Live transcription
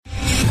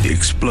The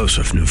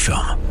explosive new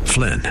film,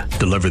 Flynn,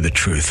 deliver the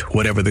truth,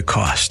 whatever the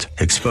cost,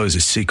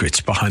 exposes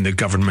secrets behind the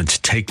government's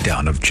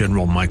takedown of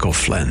General Michael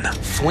Flynn.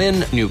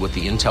 Flynn knew what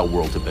the intel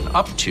world had been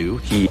up to.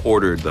 He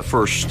ordered the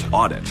first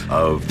audit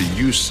of the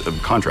use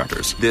of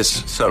contractors.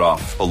 This set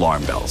off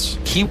alarm bells.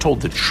 He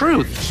told the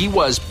truth. He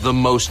was the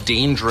most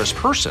dangerous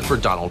person for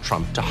Donald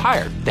Trump to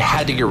hire. They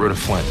had to get rid of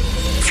Flynn.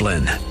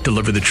 Flynn,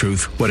 deliver the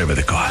truth, whatever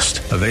the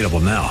cost. Available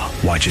now.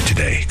 Watch it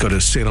today. Go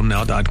to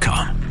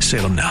salemnow.com.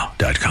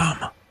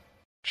 salemnow.com.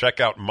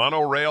 Check out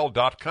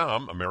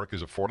Monorail.com,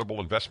 America's affordable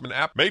investment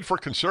app, made for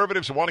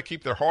conservatives who want to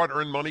keep their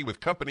hard-earned money with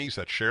companies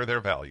that share their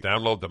values.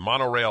 Download the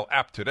Monorail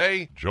app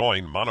today.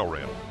 Join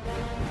Monorail.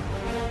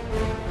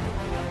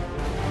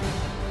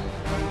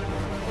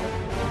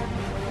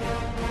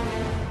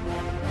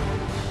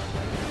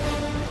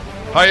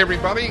 Hi,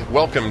 everybody.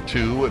 Welcome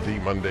to the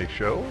Monday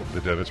show, the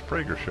Dennis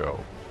Prager Show.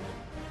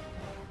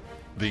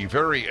 The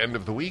very end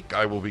of the week,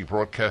 I will be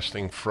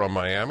broadcasting from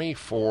Miami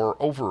for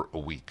over a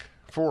week.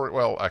 For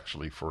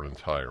an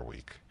entire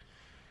week.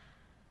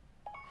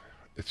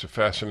 It's a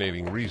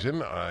fascinating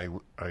reason. I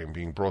am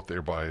being brought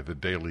there by the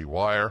Daily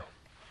Wire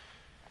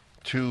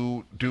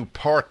to do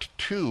part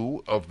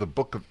 2 of the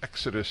Book of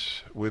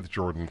Exodus with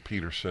Jordan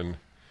Peterson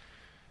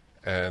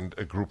and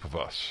a group of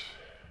us.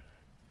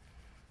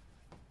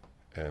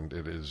 And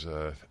it's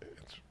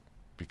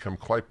become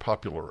quite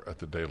popular at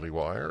the Daily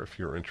Wire, if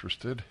you're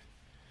interested.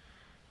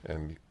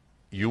 And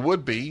you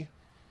would be.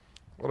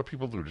 What do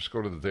people do? Just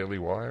go to the Daily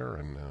Wire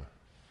and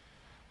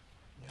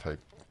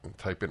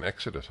type in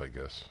Exodus, I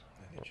guess.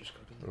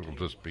 It'll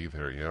just be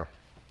there, yeah.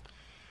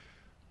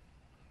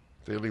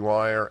 Daily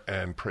Wire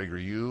and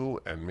PragerU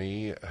and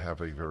me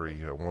have a very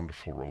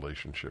wonderful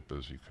relationship,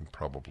 as you can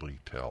probably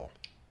tell.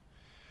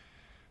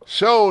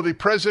 So, the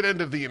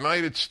President of the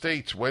United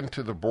States went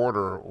to the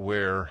border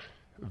where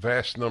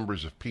vast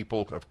numbers of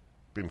people have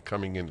been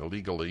coming in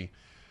illegally,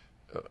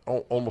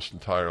 almost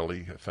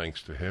entirely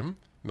thanks to him.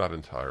 Not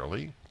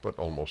entirely, but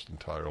almost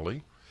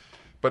entirely.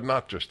 But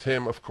not just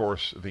him, of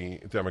course, the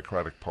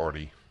Democratic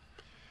Party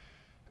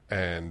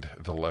and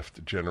the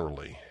left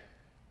generally.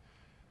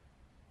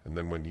 And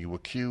then when you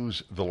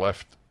accuse the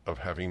left of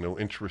having no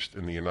interest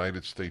in the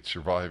United States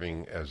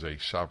surviving as a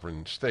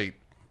sovereign state,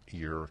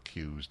 you're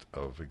accused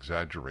of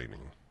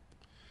exaggerating.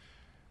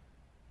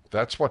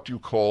 That's what you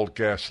call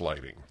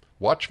gaslighting.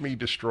 Watch me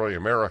destroy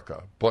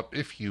America. But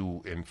if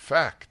you, in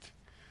fact,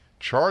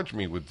 charge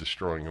me with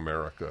destroying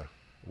America,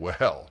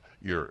 well,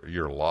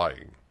 you're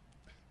lying.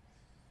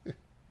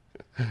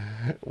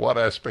 What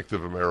aspect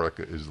of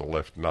America is the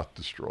left not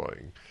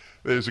destroying?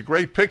 There's a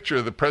great picture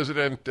of the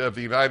President of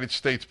the United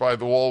States by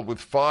the wall with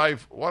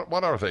 5,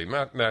 what are they?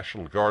 Not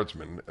National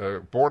Guardsmen,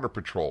 Border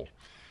Patrol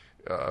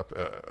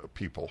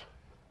people.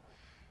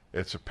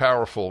 It's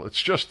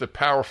just a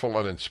powerful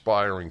and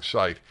inspiring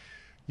sight.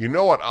 You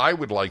know what I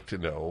would like to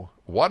know?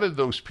 What did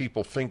those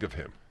people think of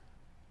him?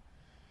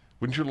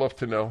 Wouldn't you love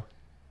to know?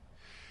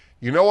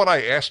 You know what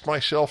I asked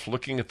myself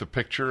looking at the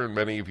picture, and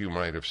many of you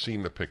might have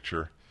seen the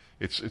picture.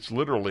 It's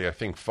literally, I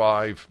think,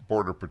 5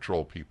 Border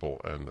Patrol people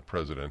and the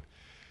President.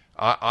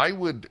 I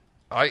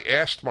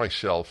asked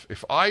myself,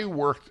 if I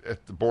worked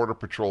at the Border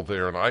Patrol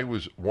there and I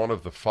was one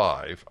of the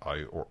 5,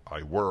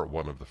 I were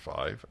one of the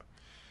 5,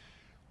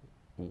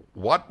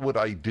 what would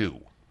I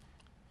do?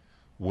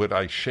 Would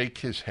I shake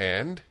his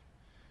hand?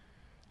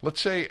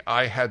 Let's say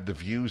I had the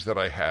views that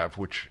I have,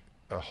 which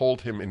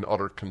hold him in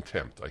utter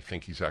contempt. I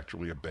think he's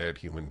actually a bad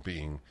human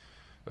being,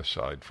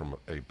 aside from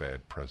a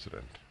bad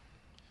president.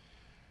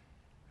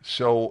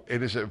 So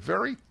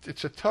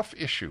it's a tough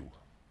issue,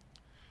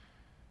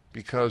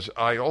 because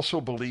I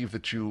also believe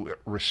that you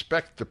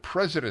respect the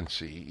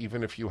presidency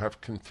even if you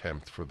have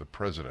contempt for the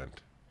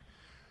president.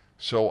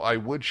 So I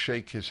would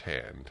shake his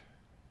hand.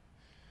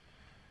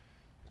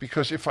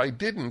 Because if I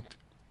didn't,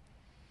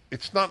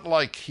 it's not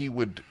like he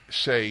would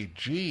say,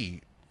 gee,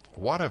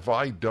 what have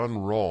I done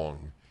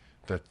wrong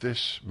that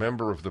this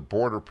member of the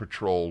Border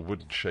Patrol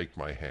wouldn't shake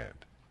my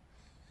hand?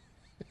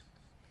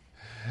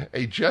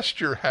 A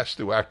gesture has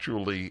to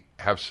actually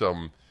have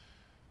some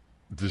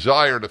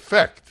desired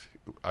effect.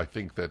 I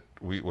think that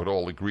we would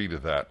all agree to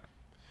that.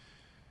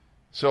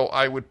 So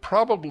I would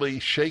probably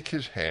shake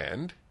his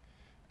hand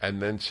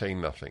and then say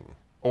nothing.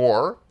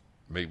 Or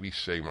maybe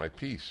say my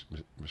piece.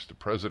 Mr.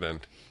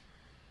 President,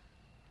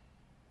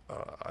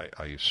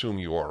 I assume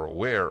you are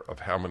aware of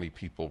how many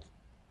people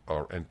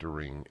are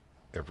entering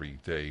every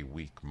day,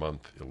 week,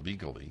 month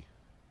illegally.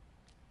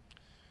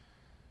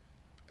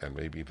 And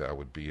maybe that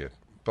would be it.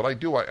 But I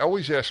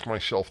always ask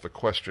myself the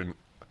question,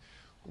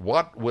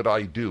 what would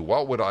I do?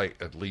 What would I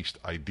at least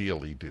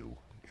ideally do?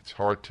 It's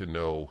hard to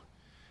know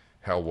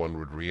how one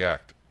would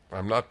react.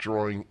 I'm not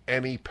drawing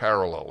any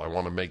parallel. I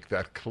want to make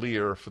that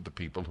clear for the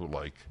people who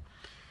like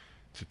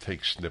to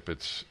take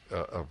snippets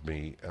of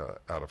me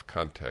out of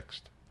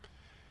context.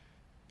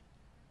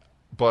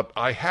 But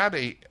I had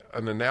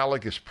an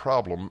analogous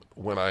problem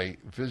when I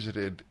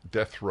visited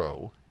death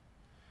row.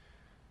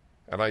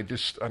 And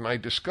I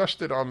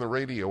discussed it on the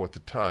radio at the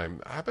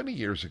time. How many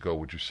years ago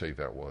would you say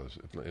that was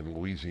in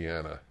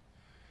Louisiana?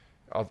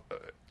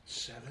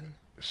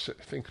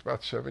 I think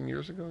about 7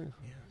 years ago.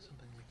 Yeah,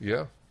 something like that.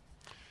 Yeah.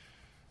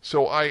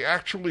 So I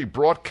actually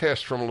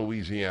broadcast from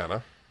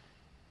Louisiana.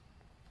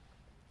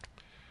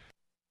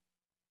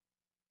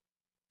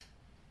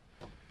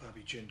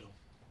 Bobby Jindal.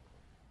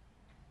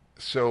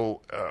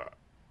 So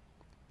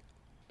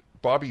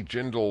Bobby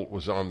Jindal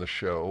was on the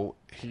show.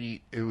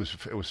 It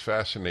was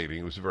fascinating.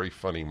 It was a very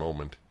funny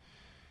moment.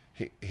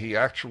 He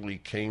actually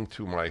came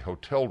to my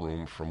hotel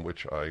room from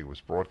which I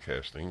was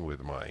broadcasting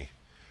with my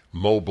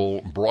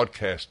mobile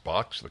broadcast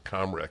box, the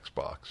Comrex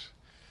box.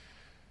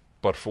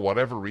 But for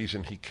whatever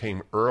reason, he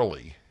came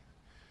early,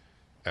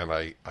 and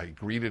I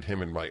greeted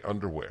him in my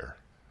underwear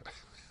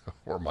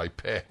or my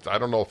pants. I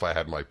don't know if I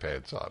had my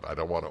pants on. I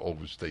don't want to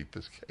overstate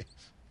this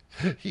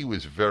case. He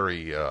was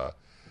very,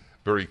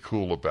 very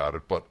cool about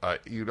it, but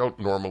you don't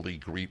normally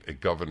greet a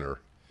governor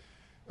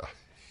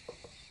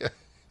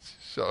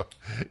so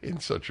in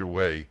such a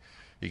way.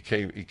 He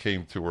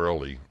came too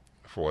early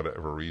for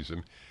whatever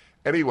reason.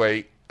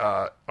 Anyway,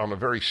 on a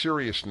very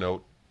serious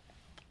note,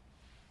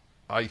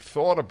 I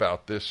thought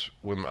about this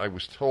when I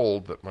was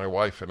told that my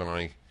wife and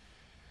I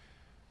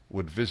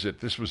would visit.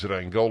 This was at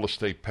Angola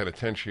State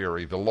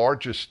Penitentiary. The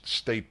largest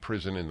state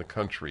prison in the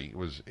country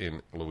was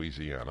in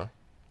Louisiana.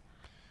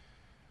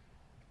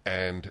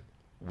 And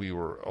we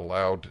were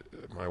allowed,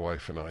 my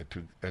wife and I,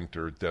 to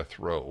enter death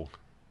row.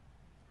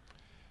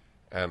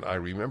 And I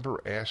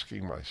remember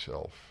asking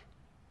myself,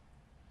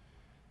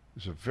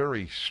 there's a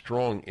very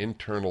strong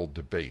internal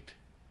debate.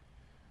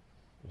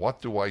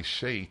 What do I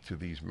say to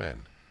these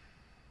men?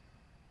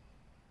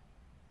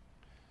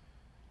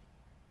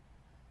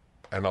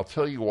 And I'll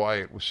tell you why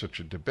it was such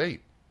a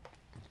debate.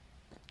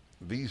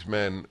 These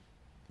men,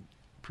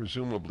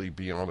 presumably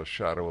beyond a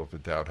shadow of a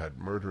doubt, had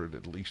murdered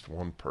at least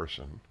one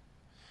person.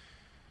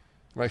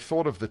 And I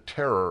thought of the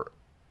terror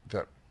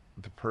that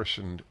the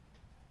person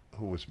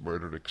who was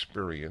murdered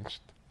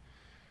experienced,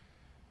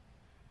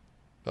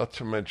 not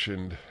to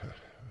mention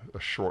a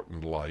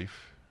shortened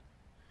life.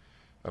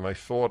 And I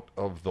thought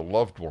of the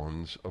loved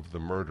ones of the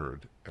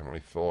murdered, and I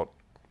thought,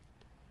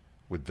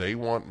 would they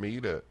want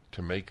me to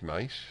make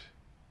nice?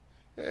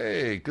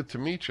 Hey, good to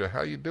meet you.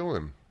 How you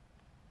doing?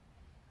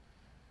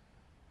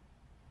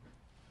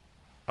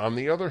 On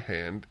the other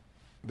hand,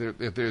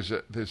 there's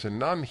a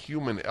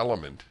non-human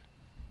element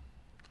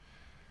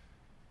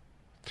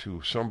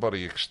to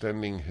somebody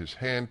extending his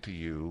hand to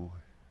you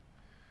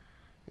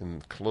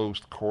in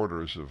closed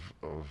quarters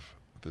of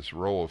this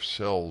row of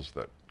cells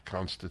that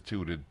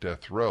constituted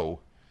death row.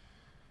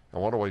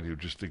 And what do?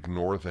 Just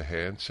ignore the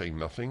hand, say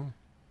nothing?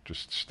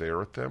 Just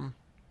stare at them?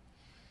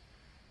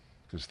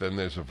 Because then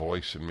there's a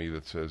voice in me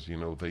that says,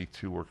 they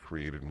too were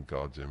created in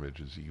God's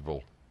image, as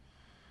evil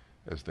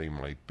as they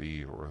might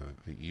be, or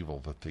the evil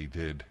that they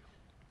did.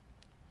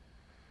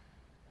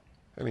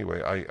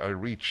 Anyway, I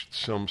reached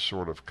some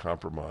sort of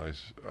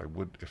compromise. I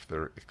would, if they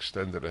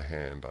extended a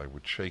hand, I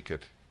would shake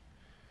it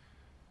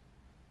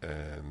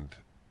and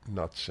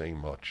not say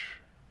much.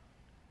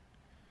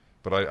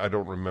 But I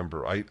don't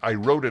remember. I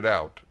wrote it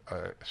out,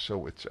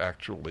 so it's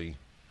actually,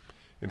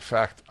 in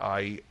fact,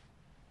 I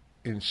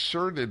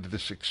inserted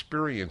this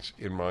experience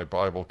in my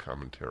Bible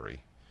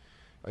commentary.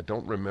 I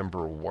don't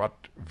remember what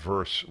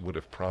verse would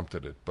have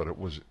prompted it, but it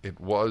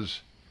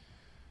was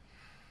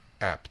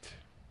apt.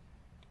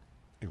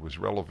 It was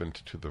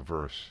relevant to the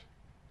verse.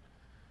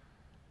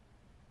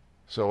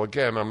 So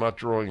again, I'm not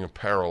drawing a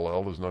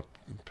parallel. There's not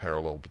a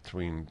parallel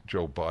between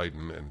Joe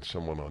Biden and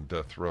someone on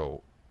death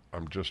row.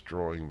 I'm just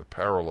drawing the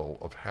parallel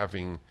of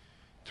having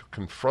to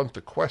confront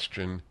the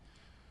question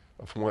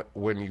of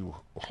when you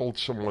hold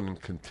someone in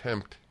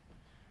contempt,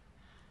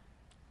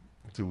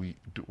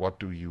 what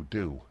do you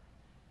do?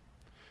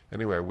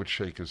 Anyway, I would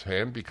shake his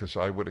hand because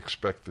I would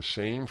expect the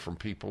same from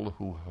people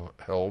who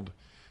held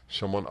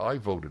someone I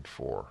voted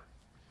for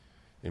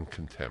in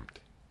contempt.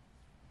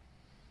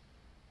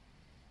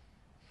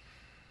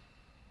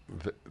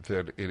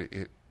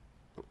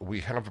 We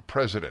have a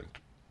president.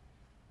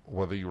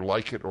 Whether you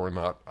like it or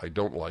not, I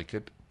don't like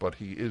it, but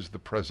he is the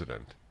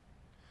president.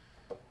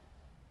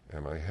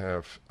 And I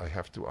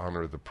have to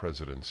honor the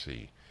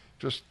presidency.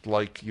 Just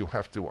like you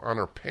have to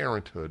honor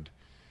parenthood,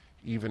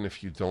 even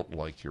if you don't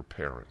like your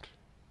parent.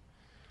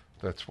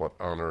 That's what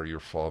honor your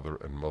father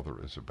and mother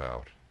is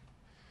about.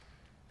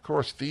 Of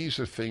course, these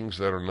are things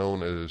that are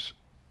known as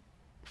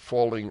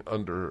falling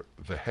under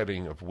the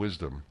heading of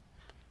wisdom.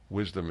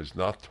 Wisdom is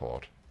not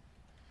taught.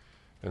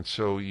 And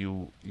so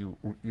you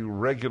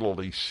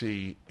regularly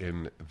see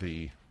in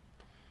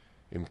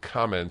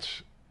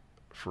comments,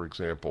 for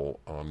example,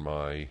 on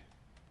my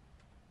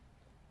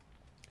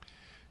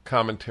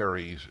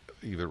commentaries,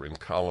 either in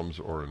columns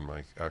or in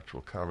my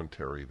actual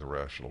commentary, The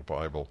Rational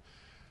Bible,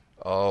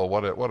 oh,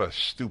 what a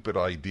stupid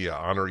idea,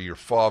 honor your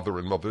father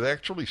and mother. They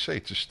actually say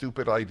it's a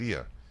stupid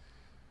idea.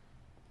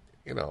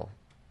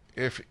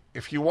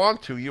 If you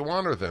want to, you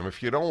honor them.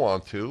 If you don't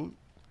want to,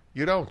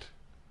 you don't.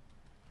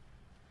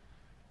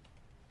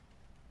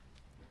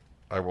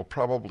 I will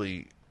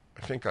probably,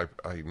 I think I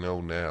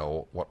know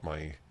now what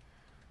my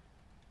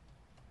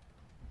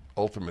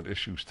ultimate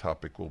issues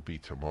topic will be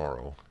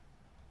tomorrow.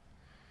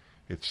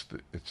 It's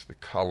the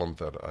column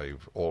that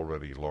I've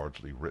already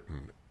largely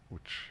written,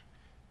 which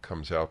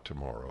comes out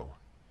tomorrow.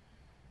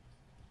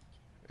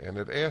 And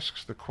it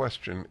asks the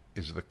question,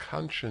 is the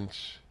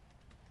conscience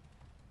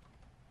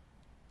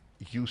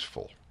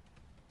useful?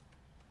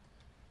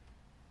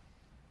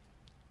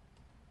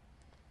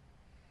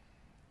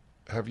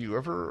 Have you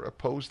ever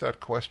posed that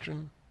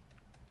question?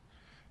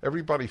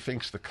 Everybody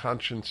thinks the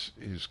conscience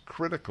is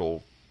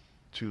critical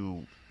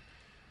to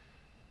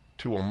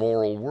a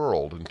moral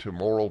world and to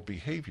moral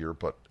behavior,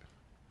 but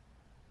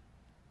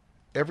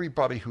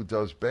everybody who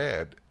does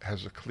bad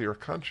has a clear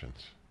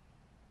conscience.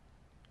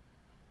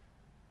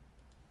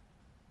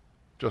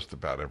 Just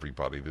about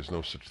everybody. There's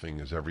no such thing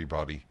as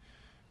everybody,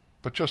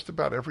 but just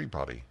about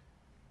everybody.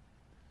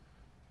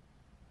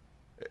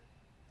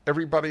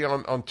 Everybody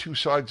on two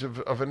sides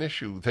of an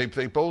issue.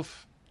 They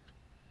both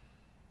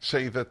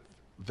say that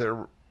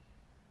they're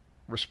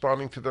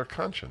responding to their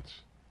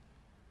conscience.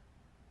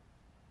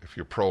 If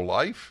you're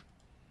pro-life,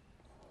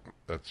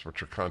 that's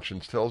what your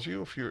conscience tells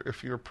you.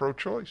 If you're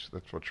pro-choice,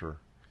 that's what your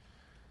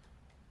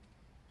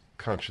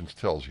conscience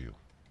tells you.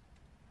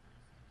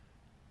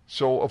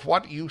 So of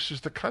what use is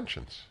the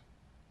conscience?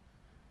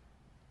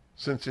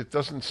 Since it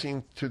doesn't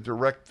seem to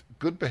direct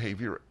good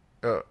behavior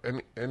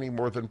any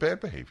more than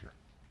bad behavior.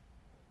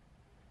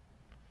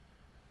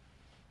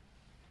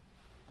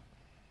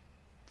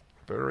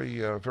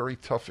 Very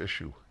tough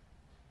issue.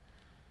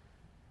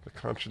 The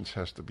conscience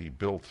has to be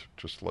built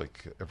just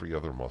like every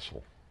other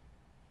muscle.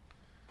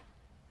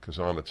 Because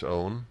on its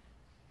own,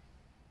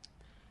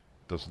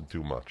 it doesn't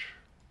do much.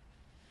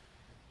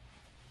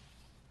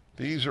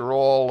 These are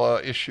all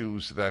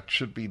issues that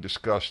should be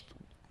discussed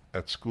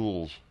at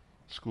schools.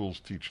 Schools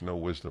teach no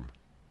wisdom.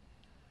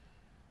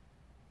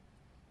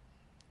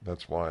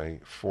 That's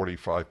why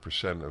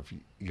 45% of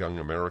young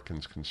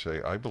Americans can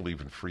say, I believe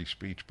in free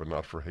speech, but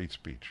not for hate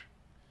speech.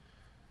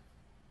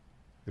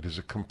 It is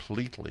a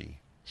completely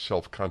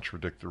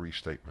self-contradictory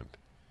statement.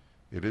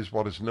 It is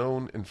what is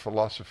known in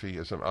philosophy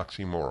as an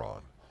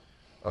oxymoron,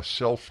 a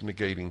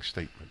self-negating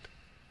statement.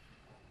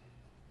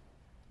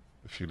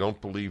 If you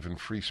don't believe in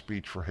free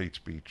speech for hate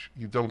speech,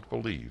 you don't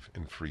believe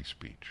in free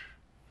speech.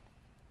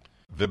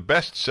 The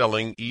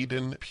best-selling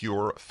Eden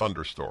Pure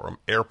Thunderstorm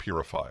air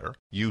purifier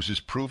uses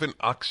proven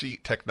Oxy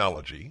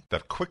technology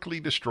that quickly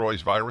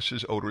destroys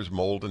viruses, odors,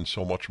 mold, and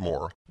so much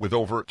more. With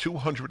over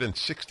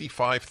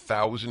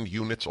 265,000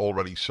 units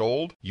already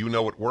sold, you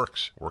know it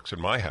works. Works in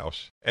my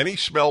house. Any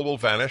smell will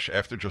vanish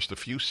after just a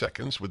few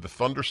seconds with the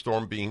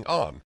thunderstorm being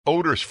on.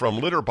 Odors from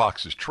litter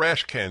boxes,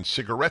 trash cans,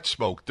 cigarette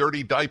smoke,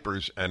 dirty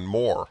diapers, and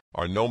more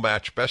are no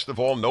match. Best of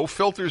all, no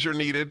filters are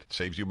needed.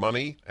 Saves you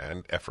money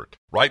and effort.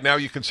 Right now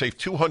you can save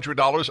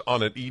 $200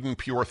 on an Eden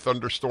Pure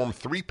Thunderstorm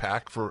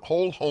 3-pack for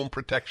whole home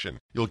protection.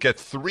 You'll get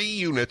 3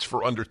 units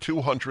for under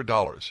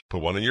 $200.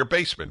 Put one in your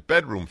basement,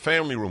 bedroom,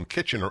 family room,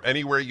 kitchen, or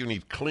anywhere you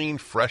need clean,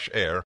 fresh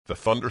air. The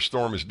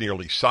Thunderstorm is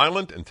nearly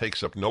silent and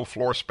takes up no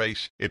floor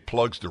space. It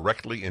plugs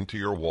directly into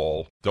your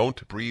wall.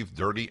 Don't breathe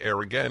dirty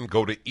air again.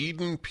 Go to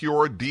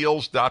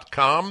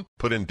EdenPureDeals.com.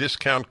 Put in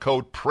discount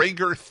code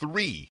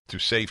Prager3 to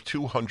save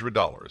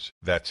 $200.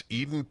 That's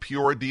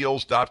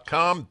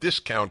EdenPureDeals.com.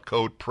 Discount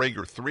code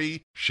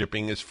Prager3.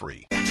 Shipping is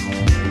free.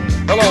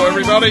 Hello,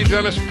 everybody.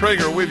 Dennis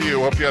Prager with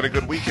you. Hope you had a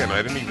good weekend.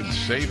 I didn't even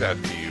say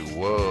that to you.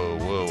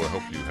 Whoa. I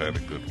hope you had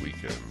a good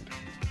weekend.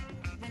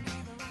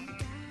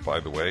 By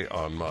the way,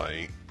 on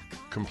my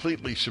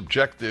completely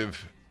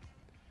subjective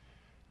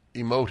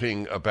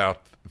emoting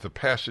about the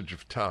passage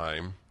of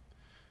time,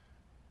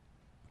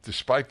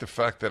 despite the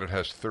fact that it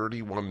has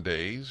 31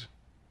 days,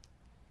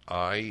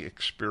 I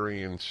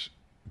experience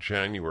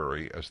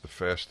January as the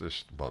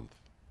fastest month.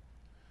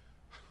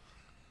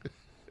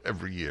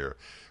 Every year.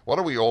 What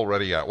are we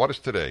already at? What is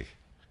today?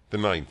 The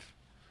 9th.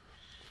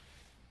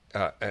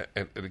 And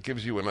it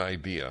gives you an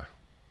idea.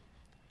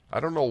 I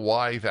don't know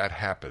why that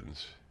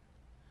happens.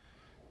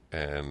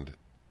 And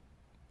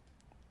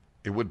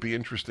it would be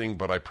interesting,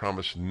 but I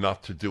promise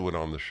not to do it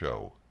on the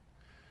show.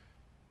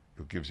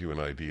 It gives you an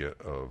idea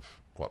of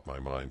what my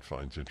mind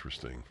finds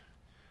interesting.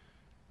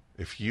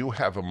 If you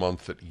have a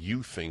month that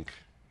you think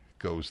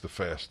goes the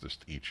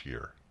fastest each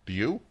year, do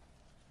you?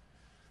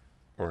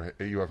 Or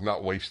you have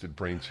not wasted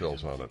brain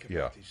cells on it?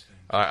 Yeah.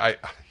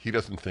 He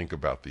doesn't think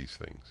about these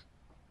things.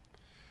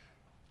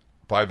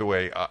 By the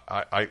way,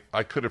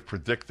 I could have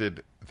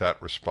predicted that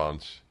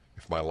response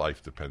if my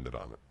life depended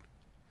on it.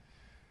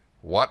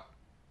 What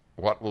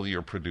will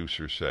your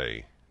producer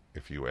say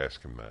if you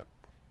ask him that?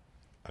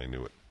 I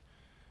knew it.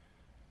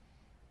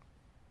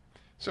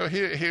 So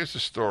here's a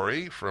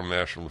story from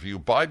National Review.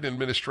 Biden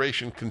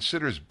administration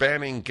considers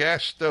banning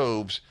gas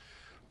stoves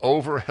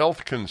over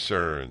health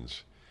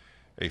concerns.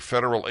 A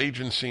federal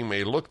agency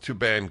may look to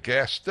ban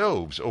gas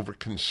stoves over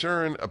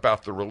concern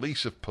about the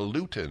release of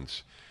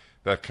pollutants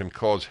that can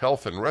cause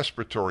health and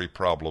respiratory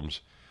problems,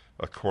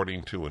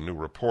 according to a new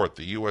report.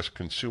 The U.S.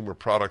 Consumer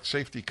Product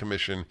Safety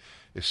Commission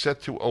is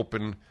set to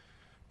open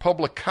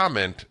public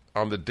comment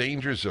on the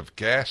dangers of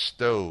gas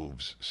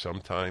stoves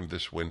sometime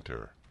this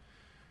winter.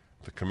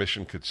 The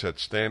commission could set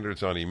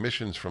standards on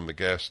emissions from the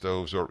gas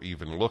stoves or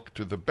even look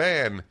to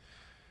ban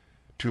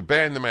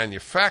the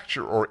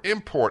manufacture or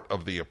import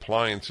of the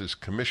appliances.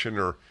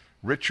 Commissioner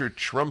Richard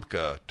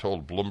Trumka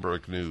told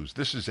Bloomberg News.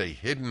 This is a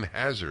hidden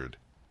hazard.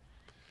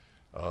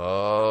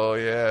 Oh,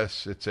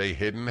 yes, it's a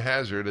hidden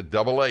hazard, a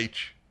double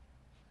H.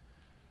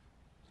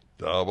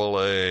 Double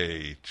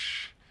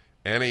H.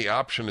 Any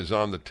option is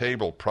on the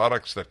table.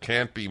 Products that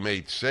can't be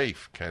made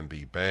safe can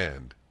be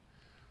banned.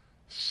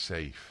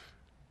 Safe.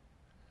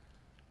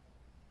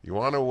 You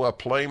want to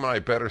play my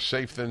better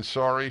safe than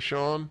sorry,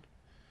 Sean?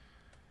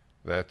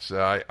 That's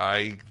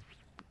I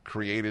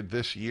created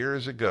this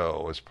years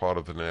ago as part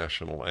of the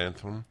national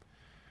anthem.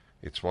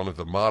 It's one of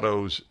the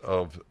mottos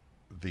of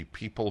the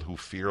people who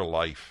fear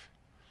life,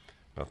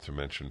 not to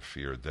mention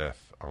fear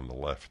death on the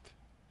left.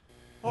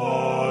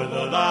 For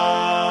the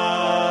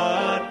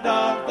land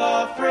of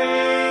the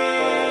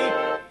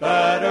free,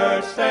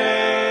 better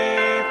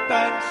safe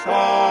than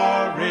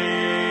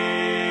sorry.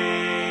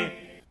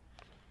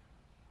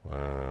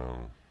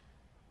 Wow.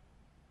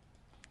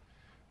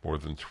 More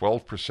than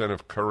 12%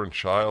 of current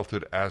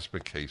childhood asthma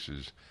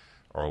cases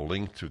are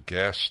linked to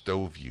gas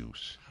stove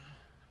use,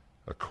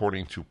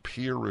 according to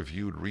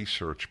peer-reviewed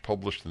research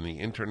published in the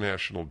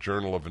International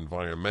Journal of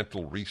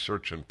Environmental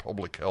Research and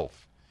Public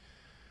Health.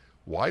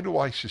 Why do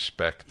I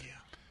suspect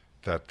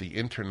that the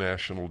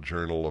International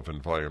Journal of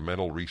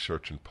Environmental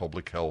Research and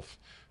Public Health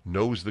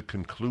knows the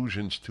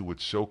conclusions to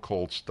its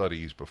so-called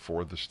studies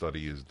before the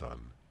study is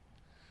done?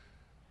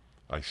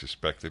 I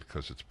suspect it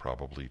because it's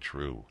probably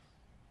true.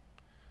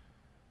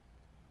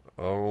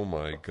 Oh,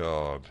 my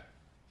God.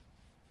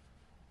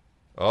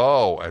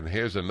 Oh, and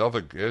here's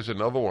another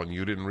one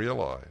you didn't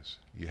realize.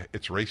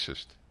 It's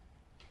racist.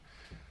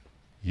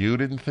 You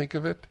didn't think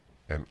of it,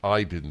 and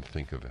I didn't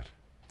think of it.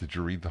 Did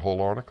you read the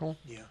whole article?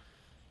 Yeah.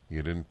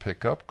 You didn't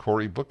pick up?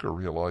 Cory Booker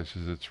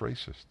realizes it's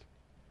racist.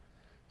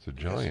 It's a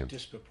giant.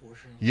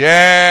 Disproportionate.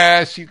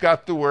 Yes, you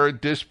got the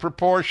word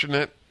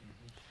disproportionate.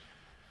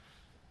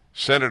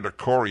 Senator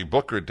Cory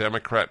Booker,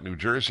 Democrat, New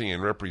Jersey,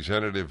 and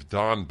Representative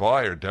Don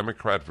Beyer,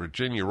 Democrat,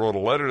 Virginia, wrote a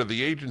letter to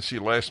the agency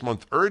last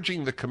month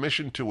urging the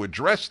commission to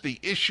address the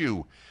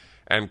issue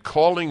and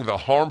calling the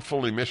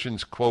harmful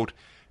emissions, quote,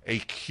 a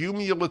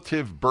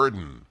cumulative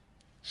burden,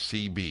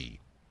 CB,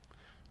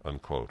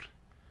 unquote,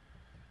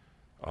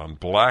 on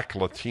black,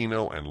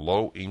 Latino, and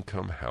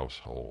low-income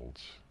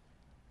households.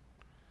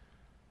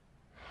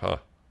 Huh.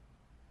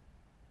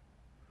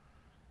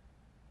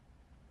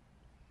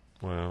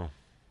 Well,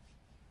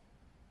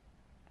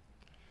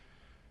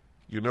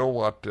 you know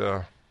what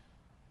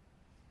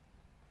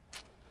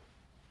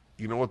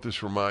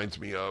this reminds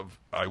me of?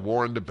 I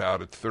warned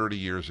about it 30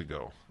 years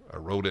ago. I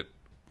wrote it,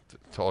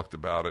 talked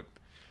about it.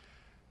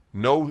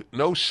 No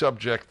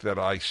subject that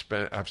I've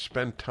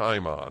spent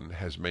time on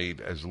has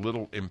made as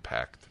little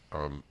impact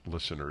on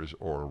listeners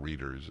or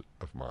readers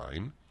of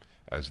mine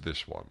as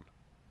this one.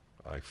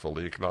 I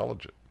fully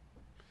acknowledge it.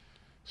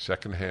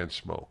 Secondhand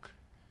smoke.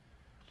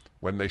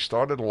 When they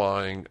started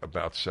lying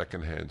about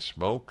secondhand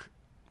smoke,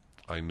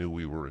 I knew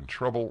we were in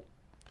trouble.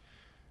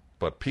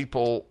 But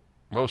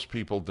most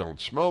people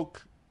don't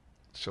smoke,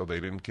 so they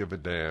didn't give a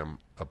damn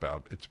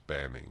about its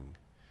banning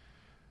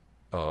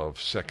of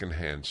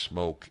secondhand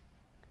smoke,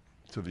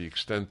 to the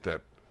extent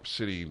that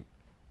city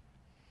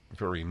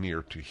very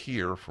near to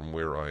here from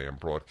where I am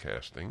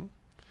broadcasting,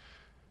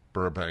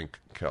 Burbank,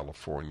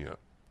 California,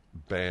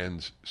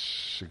 bans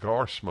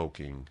cigar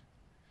smoking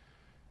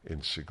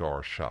in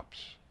cigar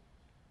shops.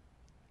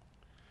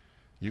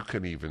 You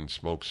can even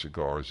smoke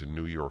cigars in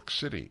New York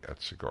City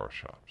at cigar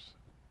shops.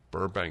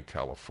 Burbank,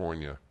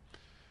 California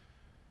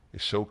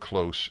is so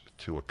close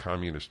to a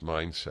communist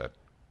mindset,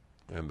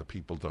 and the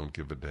people don't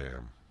give a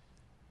damn.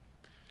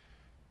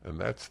 And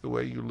that's the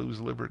way you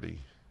lose liberty.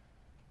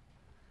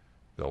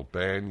 They'll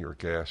ban your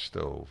gas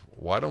stove.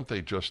 Why don't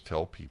they just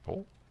tell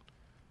people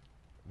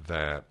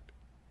that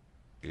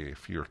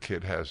if your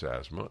kid has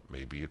asthma,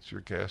 maybe it's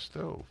your gas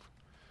stove?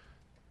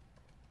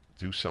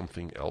 Do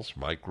something else,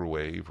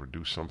 microwave, or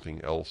do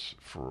something else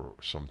for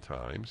some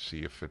time. See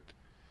if it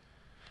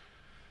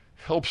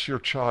helps your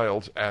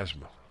child's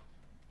asthma.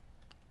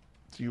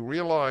 Do you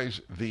realize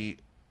the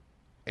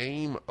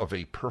aim of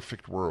a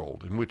perfect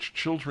world in which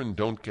children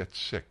don't get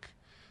sick,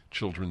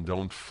 children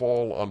don't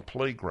fall on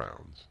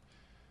playgrounds?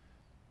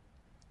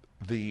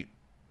 The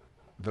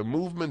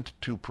movement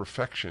to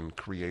perfection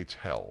creates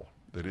hell.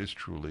 That is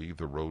truly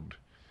the road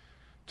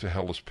to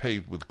hell is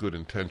paved with good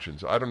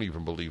intentions. I don't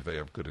even believe they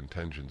have good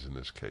intentions in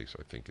this case.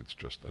 I think it's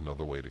just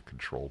another way to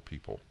control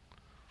people.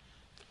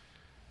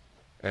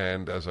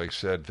 And as I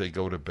said, they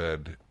go to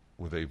bed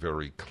with a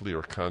very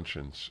clear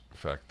conscience. In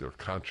fact, their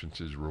conscience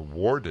is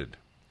rewarded.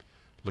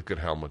 Look at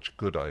how much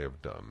good I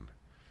have done.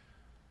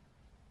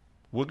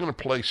 We're going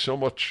to place so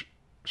much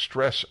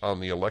stress on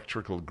the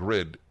electrical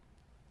grid,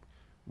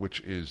 which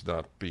is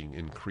not being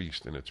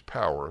increased in its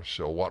power.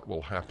 So what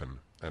will happen?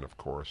 And of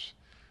course,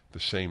 the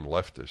same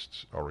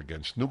leftists are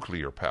against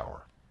nuclear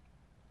power,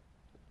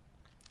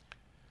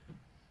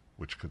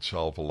 which could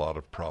solve a lot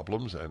of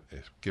problems, and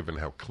given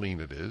how clean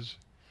it is,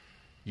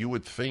 You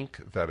would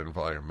think that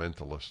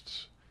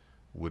environmentalists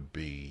would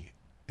be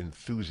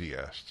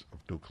enthusiasts of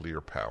nuclear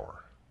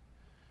power,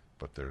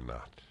 but they're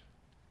not,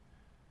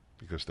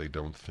 because they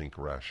don't think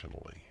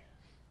rationally.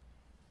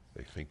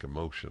 They think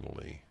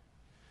emotionally.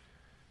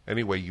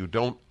 Anyway, you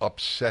don't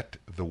upset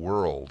the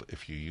world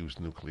if you use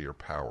nuclear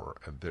power,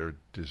 and their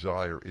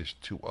desire is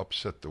to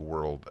upset the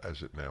world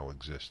as it now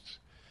exists.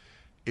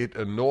 It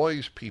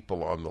annoys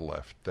people on the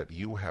left that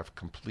you have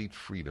complete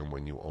freedom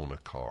when you own a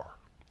car,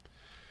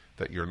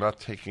 that you're not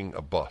taking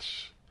a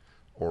bus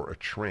or a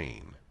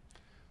train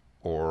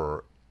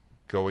or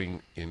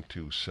going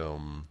into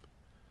some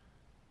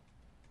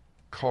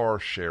car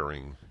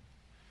sharing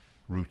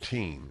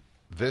routine.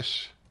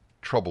 This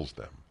troubles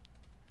them.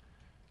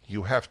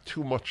 You have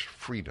too much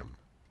freedom.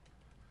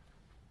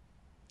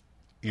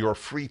 You're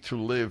free to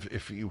live.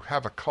 If you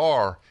have a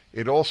car,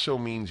 it also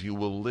means you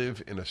will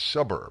live in a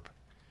suburb.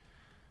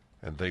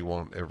 And they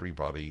want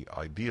everybody,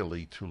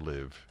 ideally, to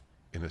live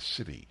in a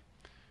city,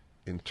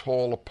 in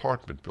tall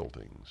apartment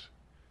buildings,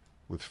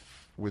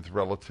 with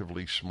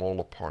relatively small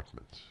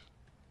apartments.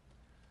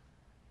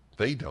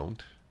 They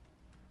don't.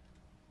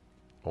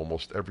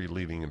 Almost every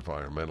leading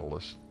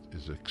environmentalist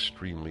is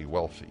extremely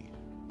wealthy,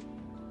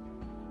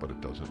 but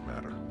it doesn't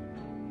matter.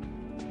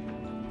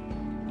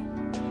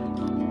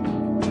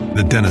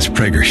 The Dennis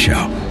Prager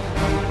Show.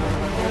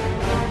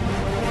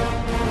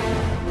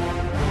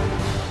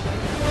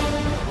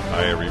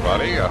 Hi,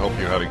 everybody. I hope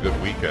you had a good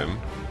weekend.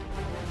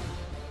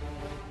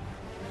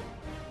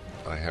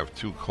 I have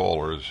two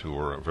callers who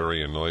are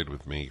very annoyed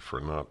with me for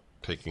not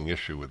taking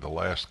issue with the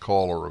last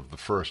caller of the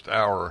first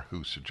hour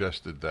who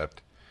suggested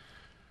that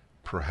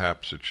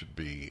perhaps it should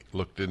be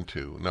looked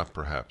into. Not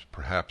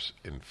perhaps,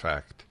 in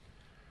fact,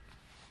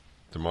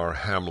 Damar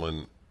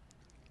Hamlin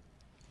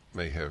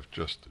may have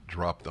just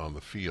dropped on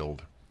the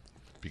field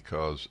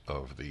because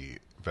of the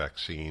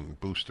vaccine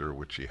booster,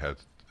 which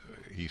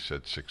he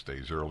said 6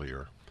 days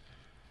earlier.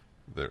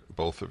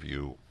 Both of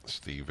you,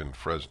 Steve in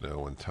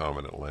Fresno and Tom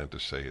in Atlanta,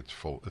 say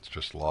it's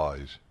just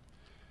lies.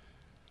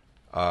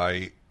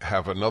 I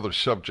have another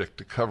subject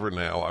to cover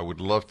now. I would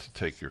love to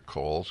take your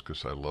calls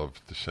because I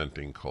love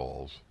dissenting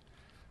calls.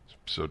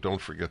 So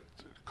don't forget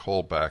to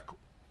call back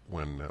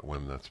when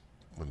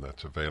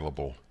that's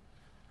available.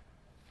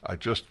 I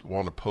just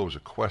want to pose a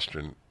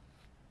question.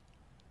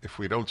 If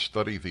we don't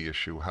study the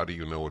issue, how do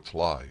you know it's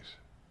lies?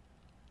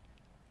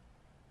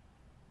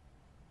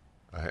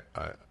 I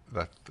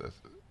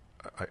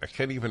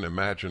can't even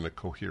imagine a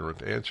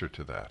coherent answer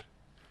to that.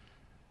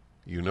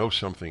 You know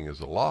something is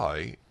a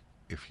lie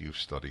if you've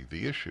studied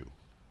the issue,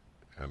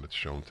 and it's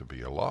shown to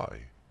be a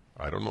lie.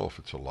 I don't know if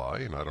it's a lie,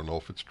 and I don't know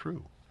if it's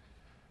true.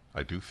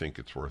 I do think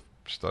it's worth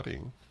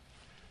studying.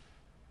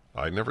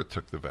 I never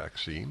took the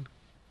vaccine.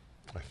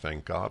 I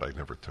thank God I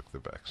never took the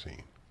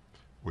vaccine,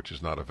 which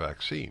is not a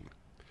vaccine.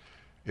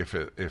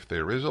 If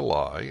there is a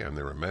lie, and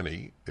there are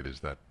many, it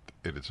is that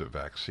it is a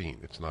vaccine.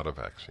 It's not a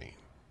vaccine.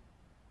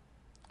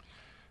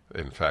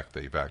 In fact,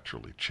 they've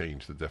actually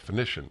changed the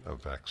definition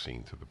of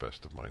vaccine, to the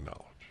best of my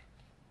knowledge,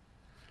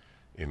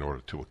 in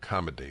order to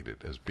accommodate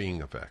it as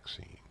being a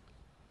vaccine.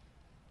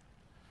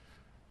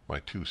 My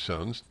two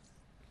sons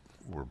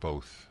were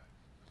both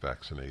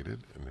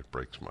vaccinated, and it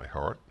breaks my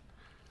heart.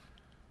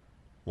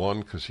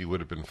 One, because he would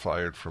have been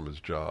fired from his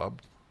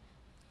job,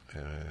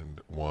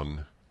 and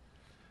one,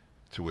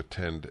 to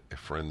attend a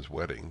friend's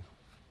wedding,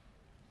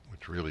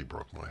 which really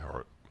broke my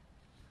heart.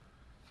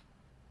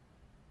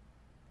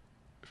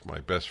 If my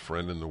best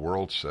friend in the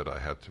world said I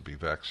had to be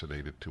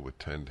vaccinated to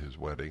attend his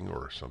wedding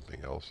or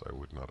something else, I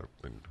would not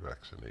have been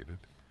vaccinated.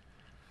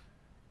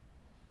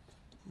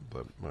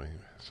 But my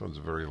son's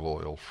a very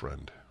loyal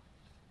friend.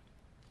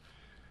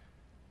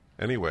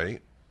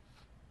 Anyway,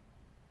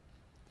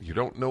 you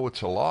don't know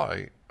it's a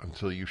lie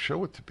until you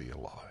show it to be a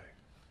lie.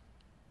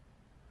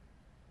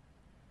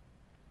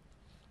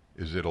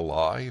 Is it a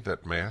lie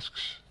that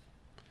masks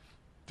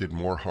did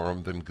more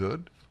harm than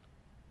good?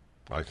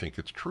 I think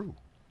it's true.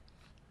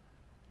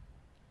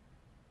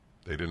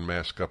 They didn't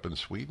mask up in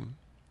Sweden.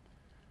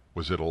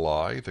 Was it a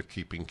lie that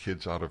keeping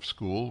kids out of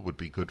school would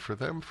be good for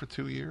them for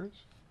 2 years?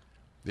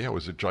 Yeah, it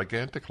was a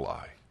gigantic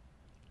lie.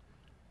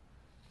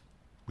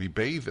 We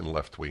bathe in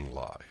left-wing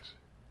lies.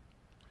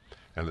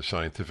 And the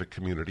scientific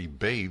community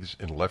bathes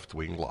in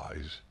left-wing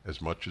lies as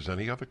much as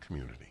any other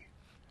community.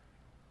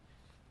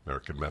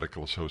 American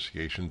Medical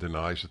Association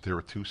denies that there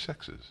are two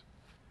sexes.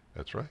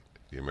 That's right,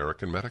 the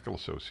American Medical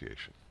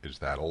Association. Is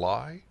that a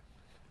lie?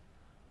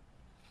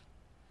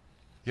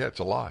 Yeah, it's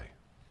a lie.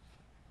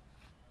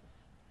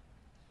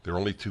 There are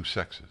only two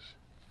sexes.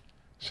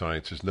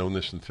 Science has known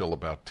this until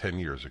about 10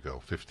 years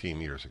ago,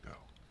 15 years ago,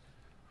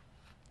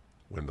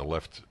 when the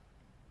left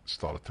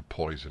started to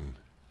poison,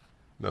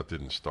 no,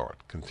 didn't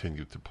start,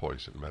 continued to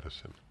poison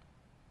medicine.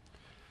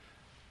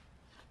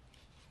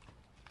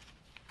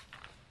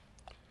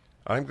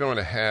 I'm going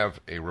to have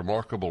a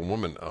remarkable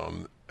woman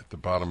on at the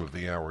bottom of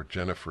the hour,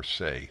 Jennifer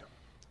Sey,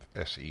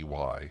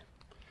 S-E-Y.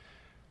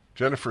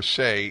 Jennifer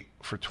Sey,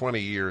 for 20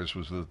 years,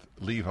 was with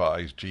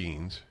Levi's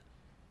Jeans.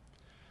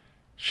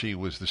 She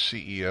was the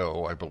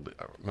CEO, I believe.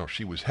 No,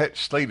 she was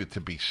slated to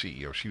be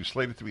CEO. She was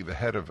slated to be the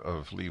head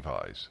of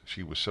Levi's.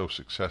 She was so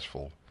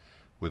successful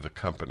with the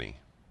company.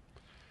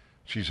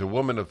 She's a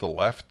woman of the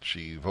left.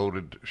 She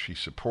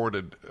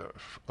supported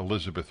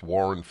Elizabeth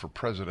Warren for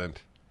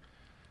president.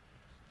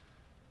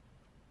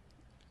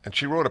 And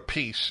she wrote a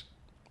piece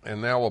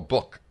and now a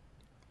book.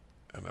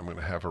 And I'm going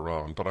to have her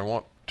on. But I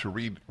want to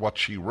read what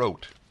she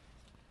wrote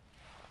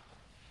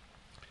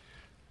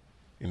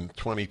in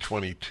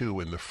 2022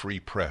 in the Free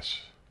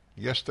Press.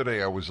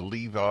 Yesterday I was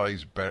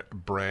Levi's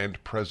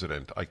brand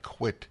president. I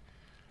quit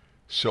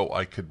so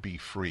I could be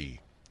free.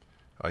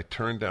 I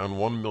turned down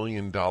 $1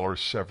 million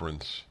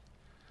severance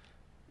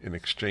in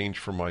exchange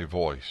for my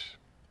voice.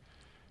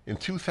 In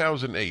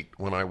 2008,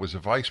 when I was a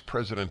vice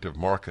president of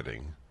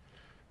marketing,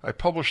 I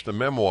published a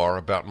memoir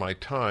about my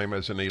time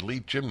as an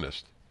elite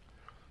gymnast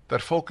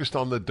that focused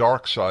on the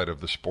dark side of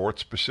the sport,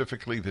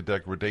 specifically the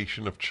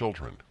degradation of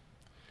children.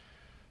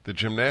 The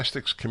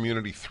gymnastics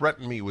community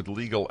threatened me with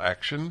legal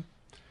action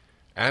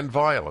and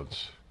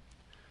violence.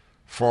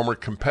 Former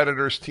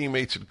competitors,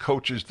 teammates, and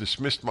coaches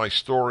dismissed my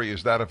story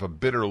as that of a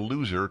bitter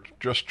loser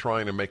just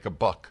trying to make a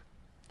buck.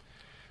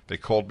 They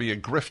called me a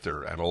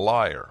grifter and a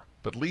liar,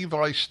 but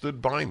Levi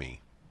stood by me.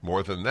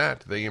 More than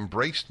that, they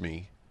embraced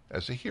me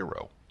as a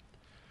hero.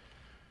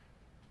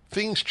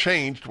 Things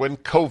changed when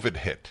COVID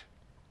hit.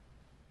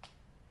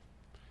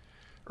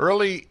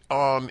 Early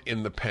on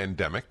in the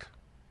pandemic,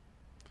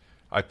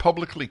 I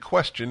publicly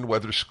questioned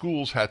whether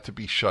schools had to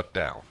be shut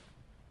down.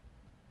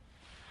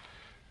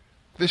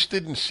 This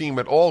didn't seem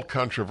at all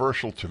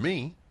controversial to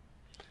me.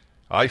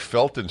 I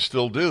felt, and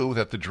still do,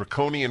 that the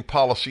draconian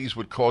policies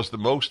would cause the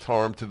most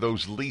harm to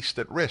those least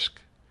at risk,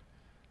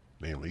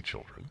 namely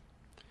children,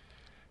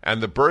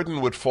 and the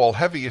burden would fall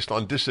heaviest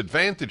on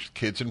disadvantaged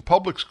kids in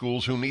public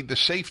schools who need the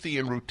safety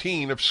and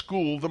routine of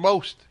school the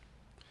most.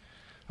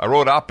 I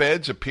wrote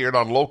op-eds, appeared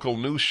on local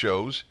news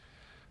shows,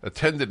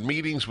 attended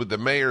meetings with the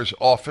mayor's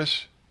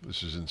office,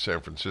 this is in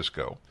San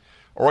Francisco,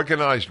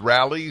 organized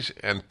rallies,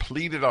 and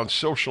pleaded on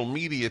social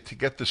media to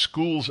get the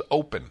schools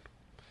open.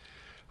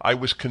 I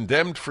was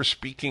condemned for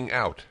speaking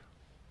out.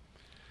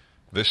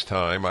 This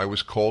time I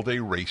was called a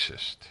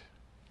racist.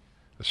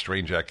 A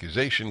strange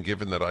accusation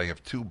given that I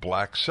have 2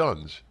 black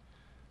sons,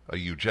 a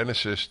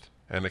eugenicist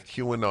and a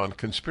QAnon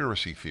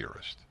conspiracy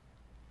theorist.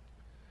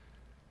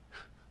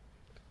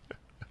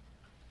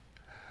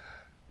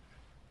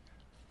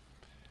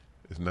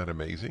 Isn't that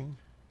amazing?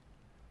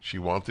 She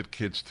wanted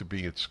kids to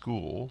be at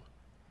school.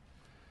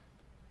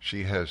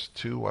 She has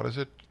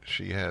 2,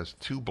 She has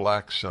 2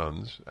 black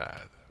sons.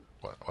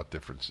 What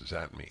difference does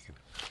that mean?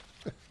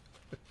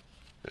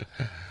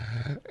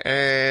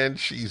 And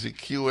she's a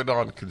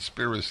QAnon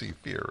conspiracy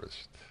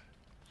theorist.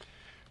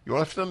 You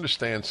have to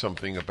understand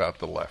something about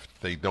the left.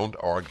 They don't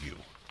argue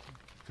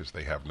because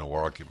they have no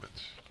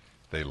arguments.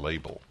 They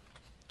label.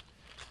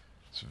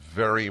 It's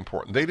very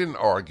important. They didn't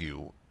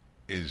argue,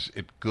 is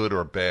it good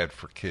or bad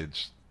for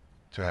kids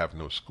to have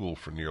no school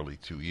for nearly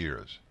 2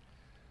 years?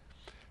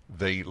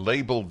 They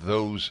labeled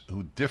those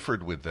who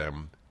differed with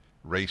them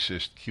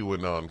racist,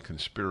 QAnon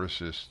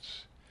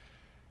conspiracists.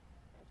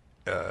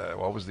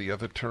 What was the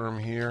other term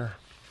here?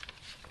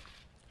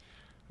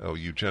 Oh,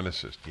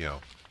 eugenicist, yeah.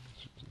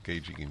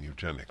 Engaging in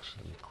eugenics.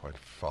 I don't quite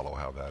follow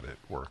how that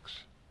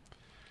works.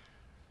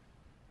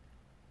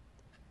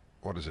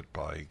 What is it,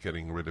 by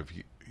getting rid of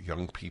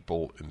young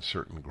people in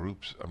certain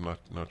groups? I'm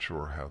not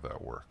sure how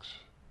that works.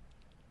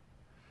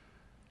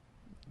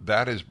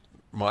 That is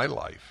my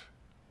life.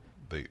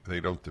 They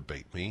don't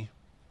debate me.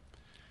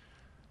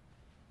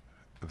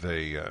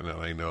 And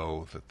I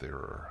know that there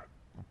are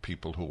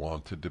people who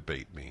want to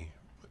debate me,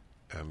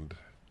 and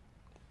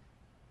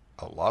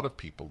a lot of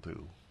people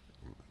do.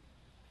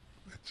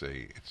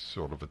 It's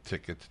sort of a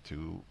ticket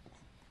to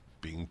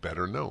being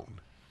better known.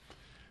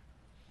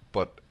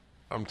 But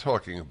I'm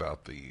talking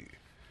about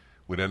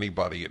would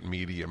anybody at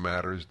Media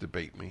Matters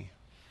debate me?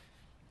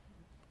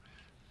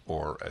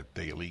 Or at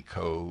Daily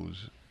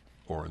Kos?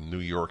 Or in New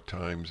York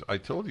Times? I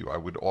told you I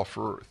would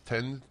offer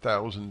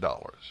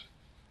 $10,000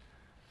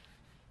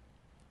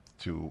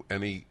 to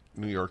any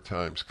New York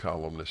Times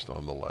columnist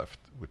on the left,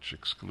 which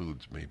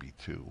excludes maybe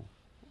 2,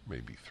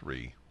 maybe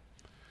 3,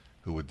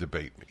 who would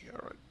debate me.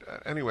 All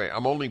right. Anyway,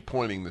 I'm only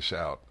pointing this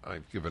out.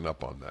 I've given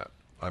up on that.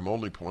 I'm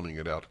only pointing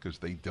it out because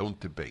they don't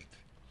debate.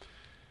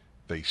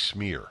 They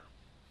smear.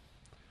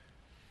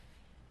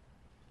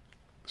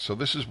 So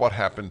this is what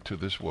happened to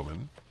this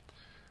woman,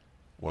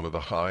 one of the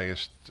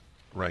highest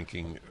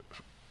ranking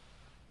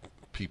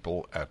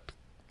people at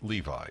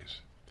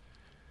Levi's.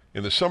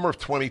 In the summer of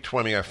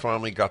 2020, I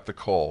finally got the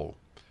call.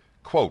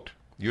 Quote,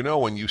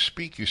 when you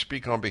speak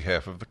on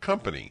behalf of the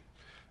company,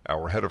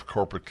 our head of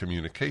corporate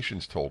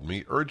communications told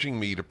me, urging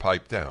me to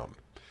pipe down.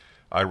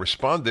 I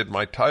responded,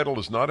 my title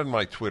is not in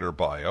my Twitter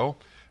bio.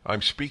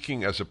 I'm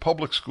speaking as a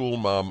public school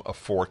mom of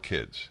 4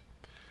 kids.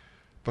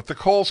 But the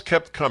calls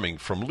kept coming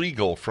from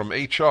legal, from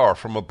HR,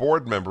 from a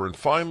board member, and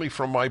finally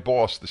from my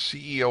boss, the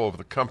CEO of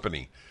the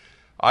company.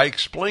 I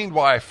explained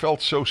why I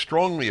felt so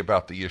strongly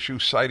about the issue,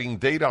 citing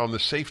data on the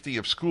safety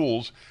of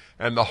schools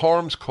and the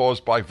harms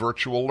caused by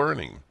virtual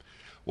learning.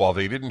 While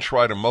they didn't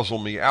try to muzzle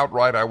me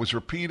outright, I was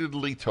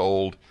repeatedly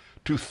told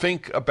to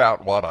think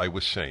about what I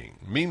was saying.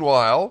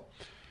 Meanwhile,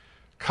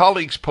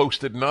 colleagues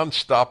posted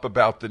nonstop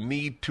about the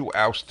need to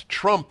oust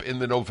Trump in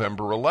the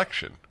November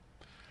election.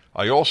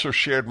 I also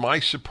shared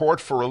my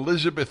support for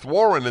Elizabeth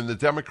Warren in the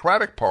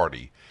Democratic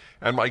Party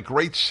and my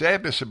great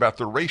sadness about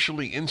the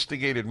racially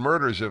instigated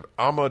murders of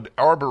Ahmaud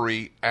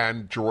Arbery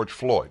and George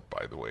Floyd.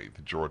 By the way,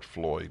 the George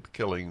Floyd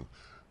killing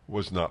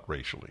was not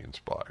racially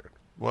inspired.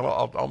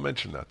 Well, I'll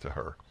mention that to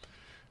her.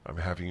 I'm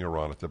having her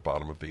on at the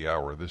bottom of the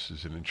hour. This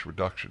is an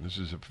introduction. This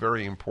is a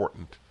very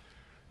important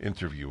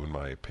interview, in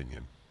my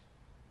opinion.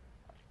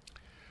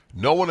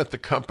 No one at the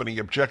company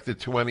objected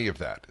to any of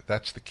that.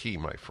 That's the key,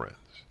 my friends.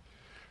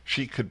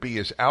 She could be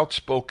as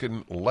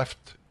outspoken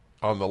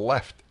on the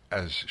left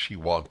as she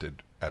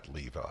wanted at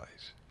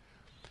Levi's.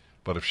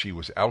 But if she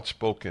was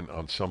outspoken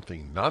on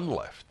something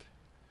non-left,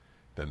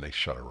 then they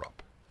shut her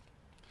up.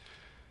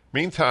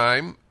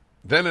 Meantime,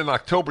 then in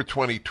October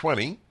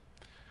 2020,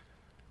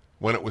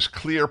 when it was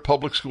clear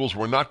public schools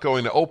were not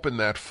going to open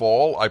that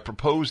fall, I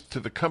proposed to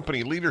the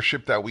company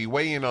leadership that we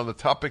weigh in on the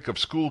topic of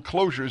school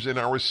closures in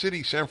our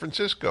city, San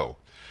Francisco.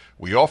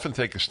 We often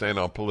take a stand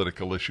on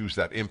political issues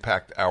that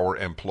impact our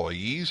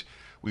employees.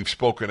 We've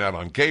spoken out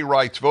on gay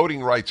rights,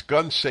 voting rights,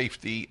 gun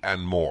safety,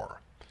 and more.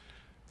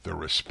 The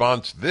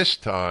response this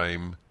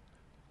time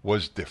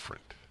was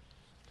different.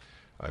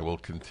 I will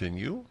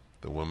continue.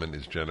 The woman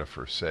is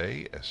Jennifer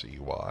Sey,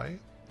 S-E-Y.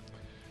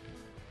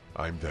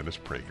 I'm Dennis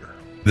Prager.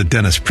 The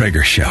Dennis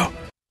Prager Show.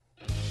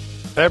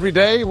 Every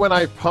day when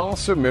I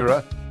pass a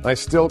mirror, I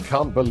still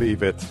can't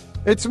believe it.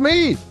 It's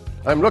me!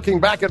 I'm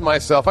looking back at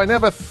myself. I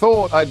never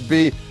thought I'd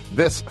be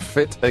this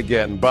fit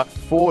again, but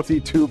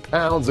 42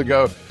 pounds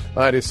ago,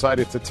 I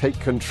decided to take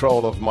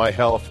control of my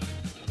health.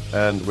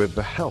 And with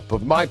the help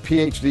of my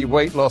PhD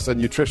weight loss and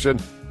nutrition,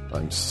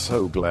 I'm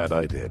so glad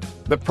I did.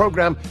 The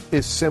program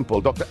is simple.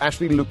 Dr.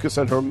 Ashley Lucas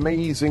and her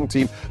amazing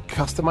team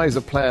customize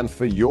a plan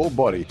for your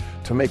body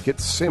to make it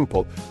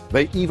simple.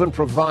 They even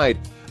provide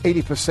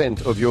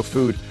 80% of your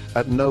food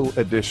at no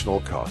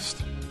additional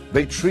cost.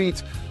 They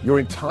treat your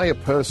entire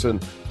person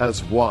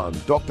as one.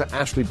 Dr.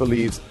 Ashley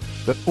believes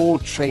that all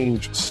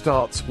change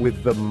starts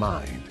with the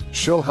mind.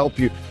 She'll help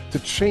you to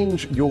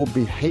change your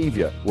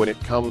behavior when it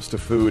comes to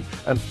food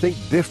and think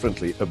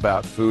differently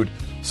about food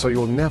so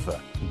you'll never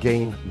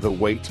gain the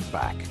weight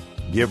back.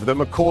 Give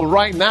them a call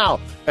right now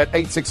at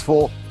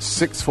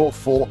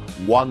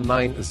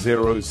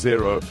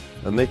 864-644-1900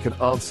 and they can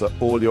answer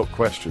all your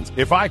questions.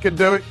 If I can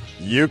do it,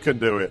 you can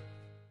do it.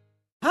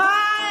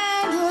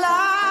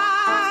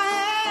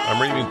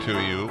 I'm reading to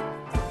you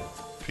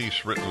a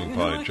piece written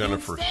by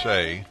Jennifer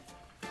Sey,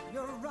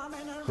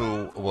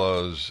 who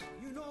was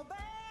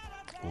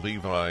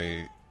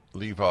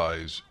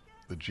Levi's,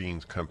 the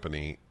jeans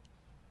company,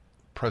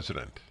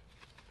 president,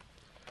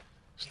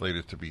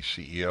 slated to be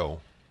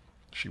CEO.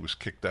 She was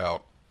kicked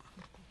out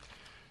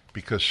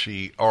because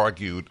she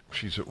argued,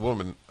 she's a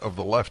woman of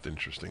the left,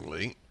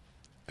 interestingly,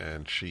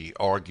 and she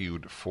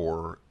argued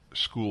for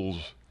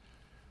schools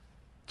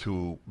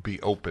to be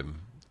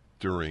open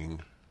during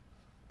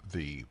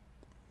the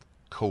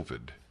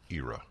COVID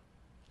era.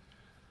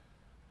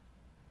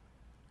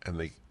 And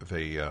they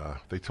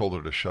told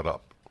her to shut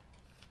up.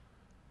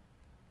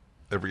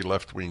 Every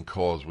left-wing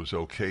cause was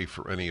okay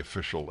for any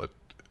official at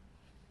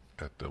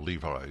the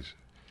Levi's,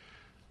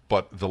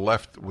 but the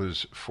left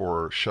was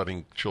for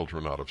shutting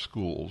children out of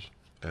schools,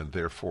 and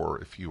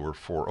therefore, if you were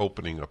for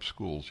opening up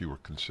schools, you were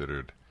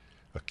considered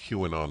a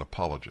QAnon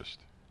apologist.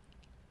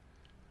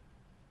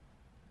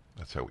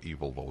 That's how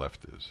evil the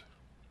left is.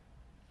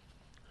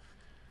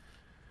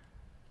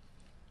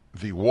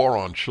 The war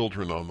on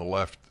children on the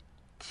left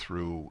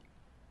through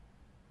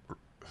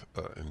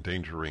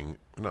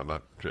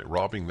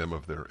robbing them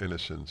of their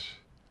innocence,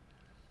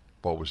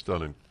 what was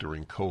done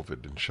during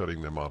COVID and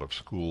shutting them out of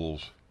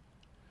schools,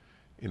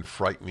 in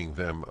frightening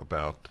them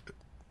about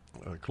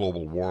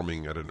global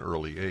warming at an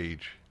early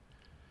age,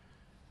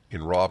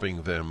 in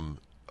robbing them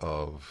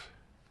of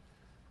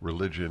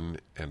religion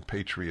and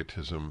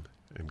patriotism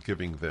and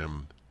giving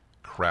them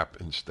crap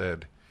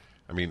instead.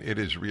 I mean, it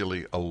is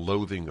really a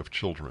loathing of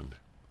children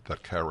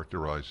that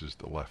characterizes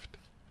the left.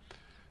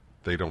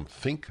 They don't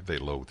think they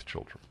loathe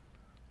children,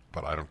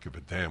 but I don't give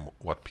a damn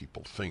what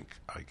people think.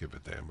 I give a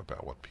damn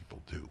about what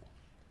people do.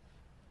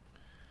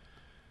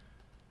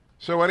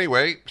 So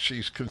anyway,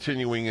 she's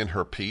continuing in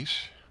her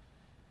piece.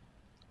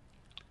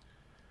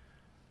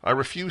 I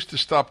refused to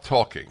stop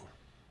talking.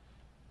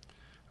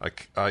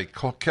 I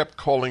kept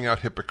calling out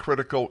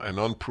hypocritical and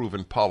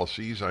unproven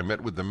policies. I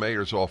met with the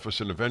mayor's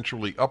office and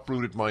eventually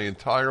uprooted my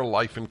entire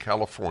life in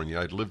California.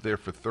 I'd lived there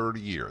for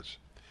 30 years.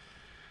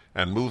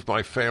 And moved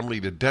my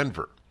family to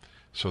Denver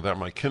so that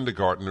my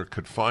kindergartner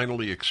could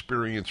finally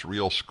experience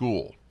real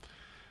school.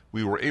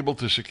 We were able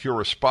to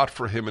secure a spot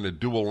for him in a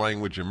dual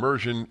language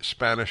immersion,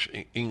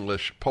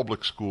 Spanish-English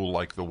public school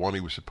like the one he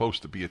was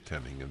supposed to be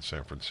attending in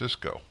San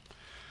Francisco.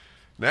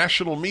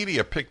 National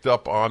media picked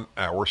up on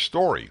our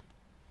story,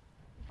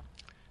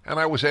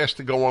 and I was asked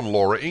to go on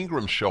Laura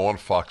Ingram's show on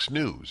Fox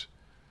News.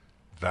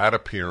 That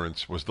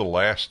appearance was the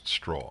last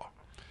straw.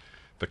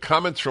 The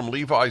comments from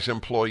Levi's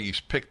employees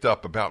picked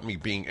up about me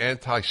being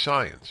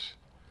anti-science.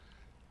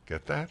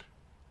 Get that?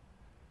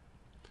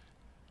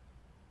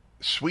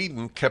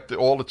 Sweden kept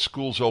all its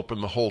schools open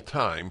the whole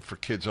time for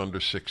kids under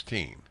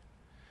 16.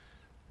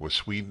 Was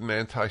Sweden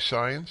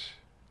anti-science?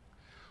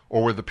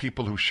 Or were the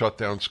people who shut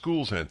down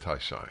schools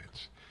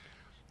anti-science?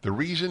 The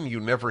reason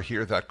you never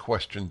hear that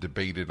question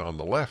debated on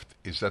the left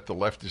is that the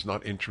left is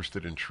not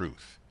interested in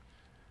truth.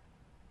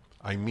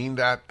 I mean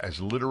that as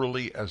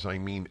literally as I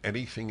mean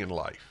anything in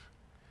life.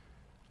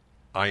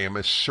 I am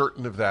as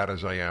certain of that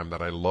as I am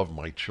that I love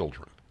my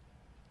children.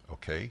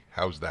 Okay?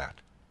 How's that?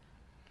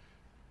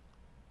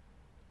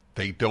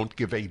 They don't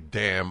give a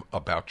damn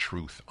about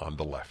truth on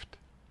the left.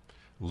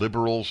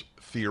 Liberals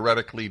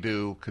theoretically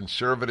do,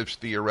 conservatives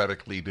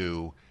theoretically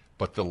do,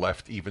 but the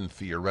left even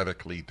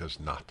theoretically does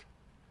not.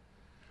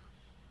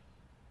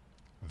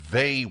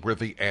 They were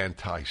the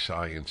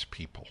anti-science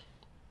people.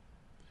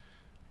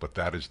 But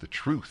that is the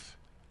truth,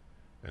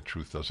 and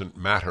truth doesn't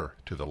matter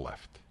to the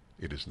left.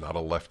 It is not a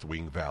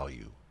left-wing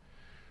value.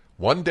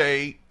 One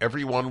day,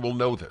 everyone will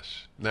know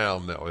this.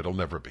 No, it'll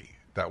never be.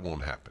 That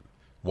won't happen.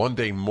 One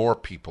day, more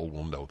people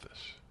will know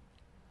this.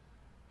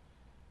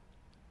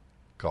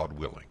 God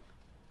willing.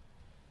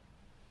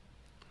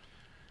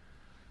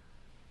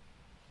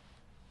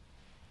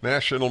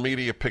 National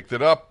media picked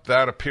it up.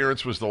 That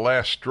appearance was the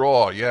last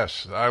straw.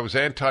 Yes, I was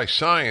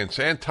anti-science,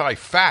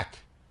 anti-fat,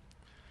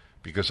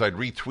 because I'd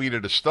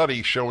retweeted a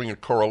study showing a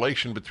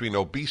correlation between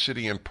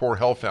obesity and poor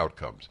health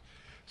outcomes.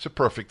 It's a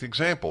perfect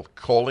example,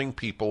 calling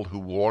people who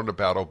warn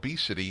about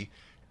obesity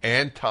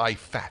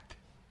anti-fat.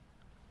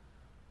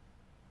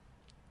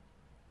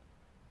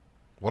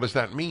 What does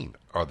that mean?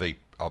 Are they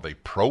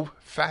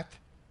pro-fat?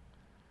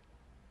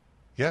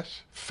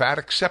 Yes, fat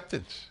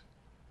acceptance.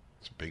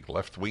 It's a big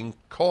left-wing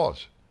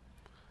cause.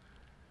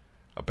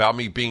 About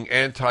me being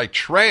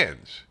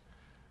anti-trans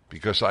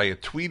because I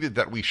had tweeted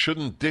that we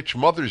shouldn't ditch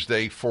Mother's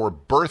Day for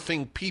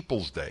Birthing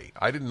People's Day.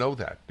 I didn't know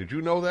that. Did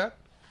you know that?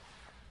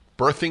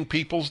 Birthing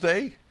People's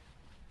Day?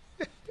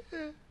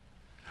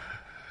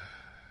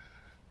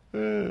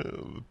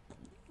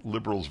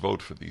 Liberals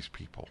vote for these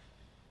people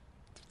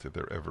to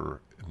their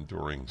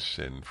ever-enduring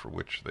sin for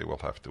which they will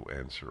have to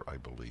answer, I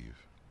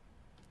believe.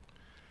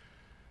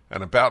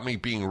 And about me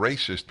being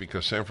racist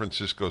because San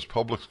Francisco's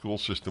public school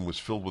system was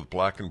filled with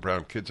black and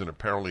brown kids, and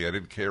apparently I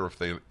didn't care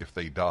if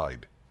they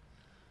died.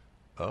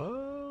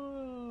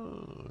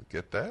 Oh,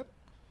 get that?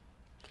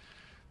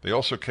 They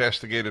also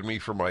castigated me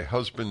for my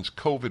husband's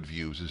COVID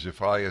views, as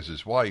if I, as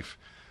his wife,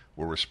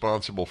 were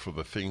responsible for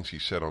the things he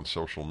said on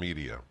social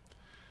media.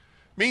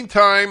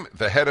 Meantime,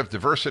 the head of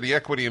diversity,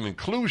 equity, and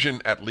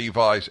inclusion at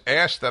Levi's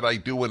asked that I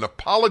do an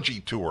apology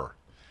tour.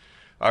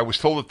 I was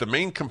told that the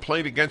main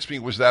complaint against me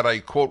was that I,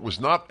 quote, was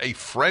not a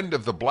friend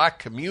of the black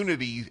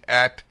community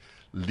at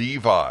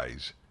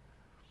Levi's.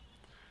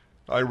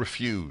 I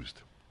refused.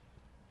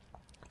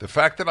 The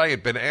fact that I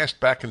had been asked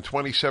back in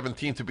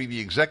 2017 to be the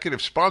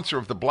executive sponsor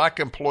of the Black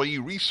Employee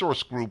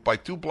Resource Group by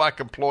 2 black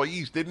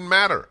employees didn't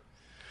matter.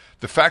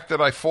 The fact that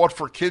I fought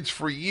for kids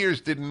for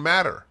years didn't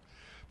matter.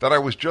 That I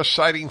was just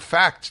citing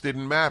facts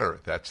didn't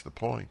matter. That's the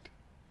point.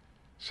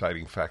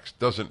 Citing facts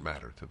doesn't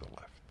matter to the left.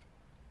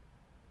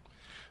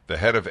 The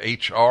head of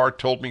HR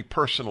told me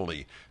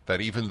personally that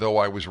even though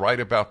I was right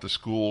about the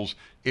schools,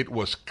 it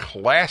was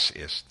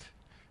classist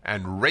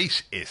and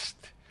racist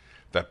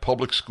that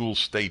public schools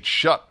stayed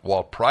shut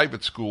while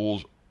private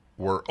schools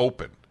were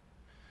open.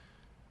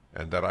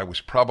 And that I was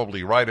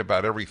probably right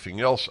about everything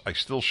else. I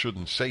still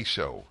shouldn't say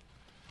so.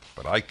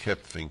 But I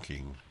kept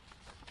thinking,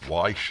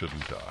 why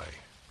shouldn't I?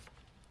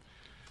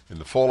 In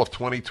the fall of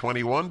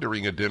 2021,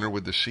 during a dinner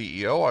with the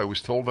CEO, I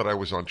was told that I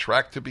was on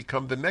track to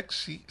become the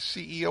next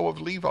CEO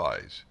of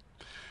Levi's.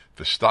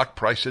 The stock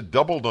price had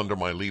doubled under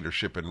my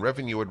leadership and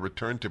revenue had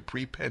returned to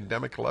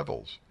pre-pandemic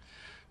levels.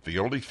 The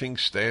only thing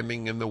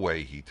standing in the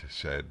way, he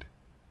said,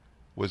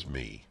 was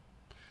me.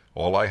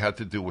 All I had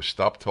to do was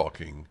stop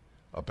talking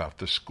about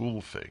the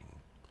school thing.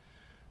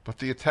 But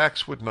the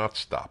attacks would not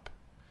stop.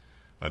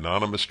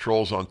 Anonymous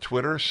trolls on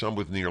Twitter, some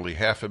with nearly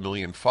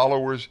 500,000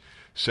 followers,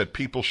 said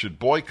people should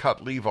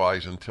boycott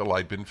Levi's until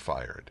I'd been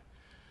fired.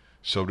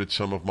 So did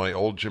some of my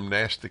old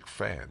gymnastic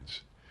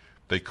fans.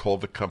 They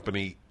called the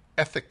company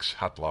Ethics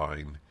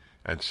Hotline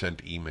and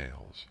sent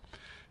emails.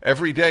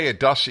 Every day a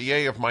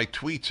dossier of my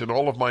tweets and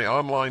all of my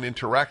online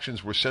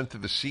interactions were sent to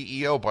the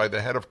CEO by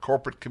the head of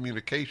corporate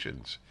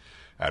communications.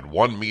 At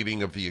one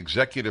meeting of the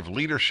executive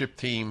leadership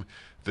team,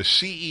 the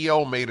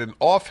CEO made an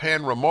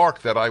offhand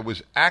remark that I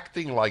was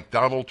acting like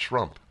Donald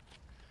Trump.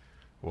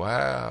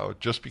 Wow,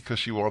 just because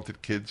she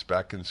wanted kids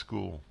back in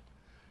school.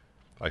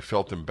 I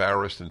felt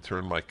embarrassed and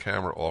turned my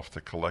camera off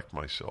to collect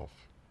myself.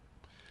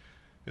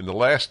 In the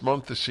last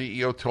month, the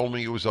CEO told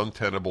me it was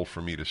untenable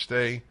for me to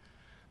stay.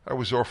 I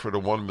was offered a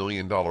 $1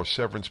 million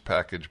severance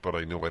package, but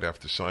I knew I'd have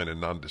to sign a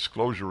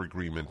non-disclosure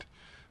agreement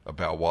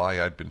about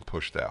why I'd been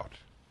pushed out.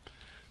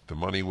 The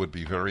money would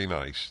be very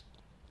nice,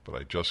 but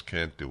I just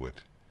can't do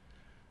it.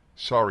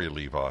 Sorry,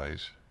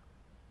 Levi's.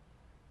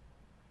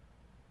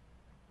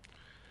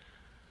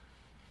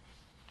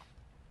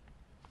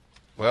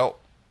 Well,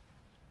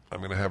 I'm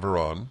going to have her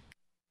on.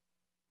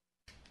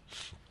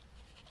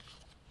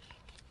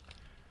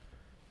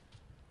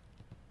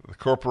 The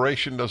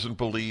corporation doesn't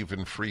believe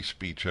in free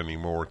speech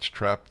anymore. It's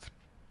trapped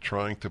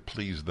trying to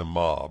please the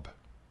mob.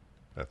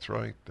 That's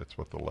right. That's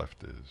what the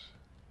left is.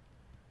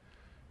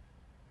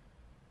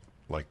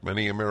 Like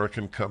many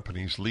American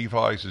companies,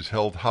 Levi's is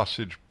held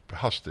hostage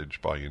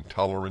by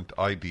intolerant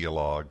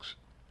ideologues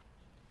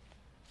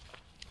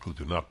who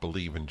do not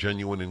believe in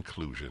genuine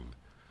inclusion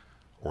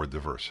or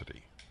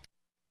diversity.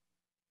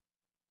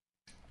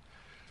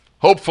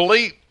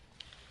 Hopefully,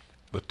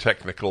 the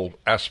technical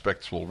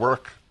aspects will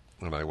work,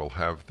 and I will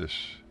have this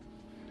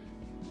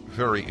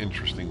very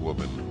interesting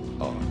woman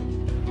on.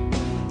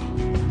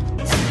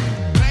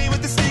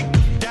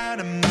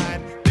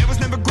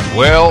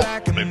 Well,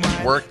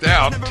 it's worked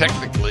out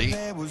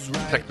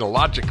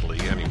technologically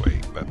anyway.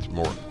 That's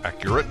more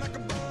accurate.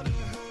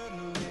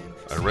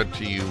 I read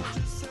to you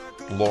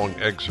long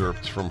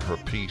excerpts from her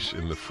piece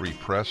in the Free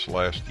Press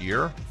last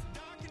year,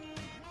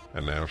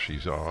 and now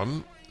she's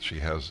on. She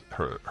has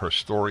her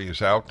story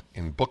is out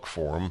in book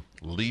form,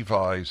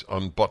 Levi's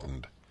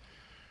Unbuttoned.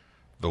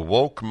 The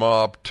woke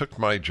mob took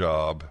my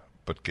job,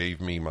 but gave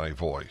me my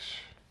voice.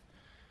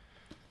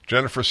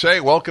 Jennifer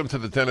Say, welcome to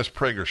the Dennis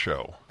Prager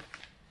Show.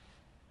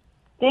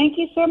 Thank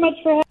you so much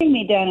for having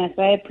me, Dennis.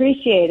 I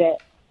appreciate it.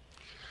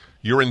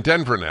 You're in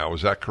Denver now,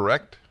 is that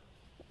correct?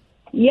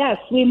 Yes,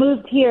 we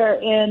moved here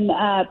in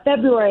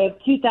February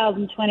of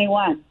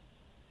 2021.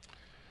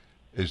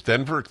 Is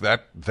Denver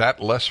that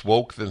less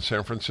woke than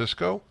San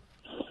Francisco?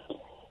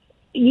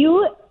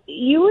 You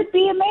would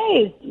be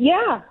amazed.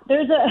 Yeah,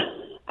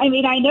 I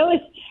know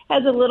it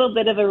has a little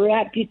bit of a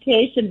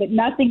reputation, but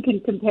nothing can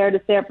compare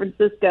to San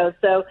Francisco.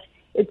 So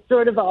it's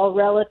sort of all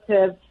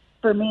relative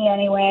for me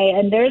anyway.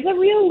 And there's a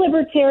real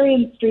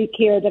libertarian streak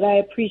here that I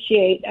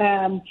appreciate,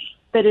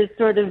 that is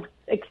sort of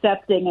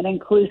accepting and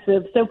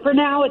inclusive. So for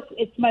now,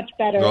 it's much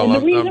better. Well, and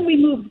the reason we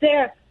moved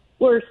there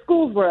were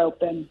schools were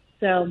open.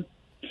 So.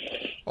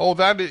 Oh,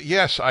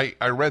 yes, I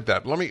read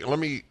that. Let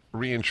me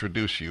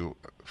reintroduce you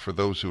for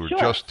those who are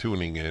just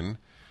tuning in.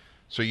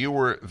 So you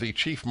were the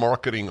chief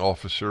marketing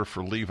officer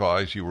for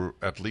Levi's. You were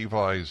at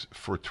Levi's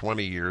for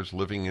 20 years,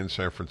 living in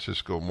San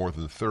Francisco more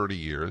than 30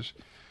 years.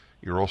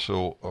 You're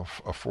also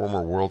a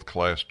former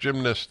world-class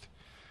gymnast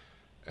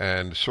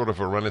and sort of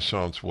a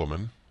Renaissance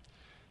woman.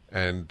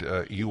 And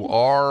you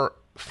are,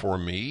 for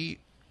me,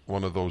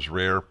 one of those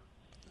rare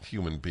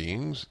human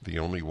beings, the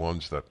only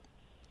ones that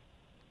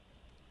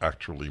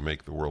actually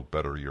make the world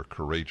better. You're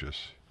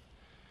courageous.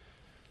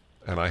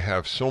 And I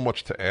have so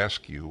much to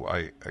ask you.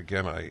 I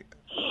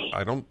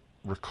don't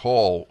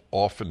recall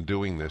often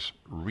doing this,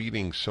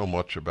 reading so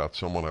much about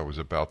someone I was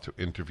about to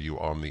interview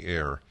on the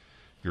air.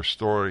 Your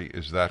story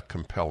is that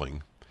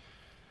compelling.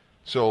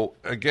 So,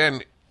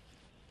 again,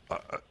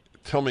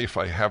 tell me if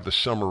I have the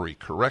summary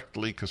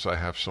correctly, because I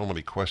have so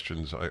many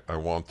questions. I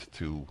want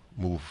to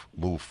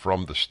move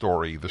from the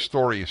story. The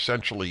story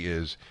essentially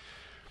is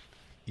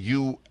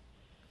you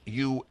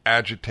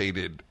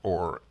agitated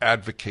or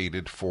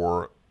advocated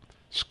for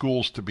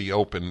schools to be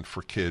open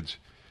for kids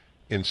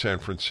in San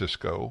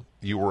Francisco.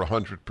 You were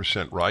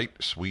 100% right.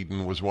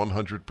 Sweden was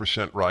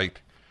 100% right.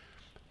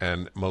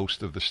 And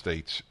most of the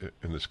states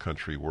in this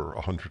country were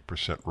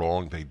 100%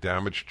 wrong. They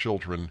damaged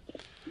children.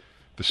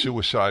 The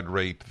suicide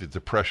rate, the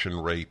depression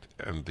rate,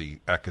 and the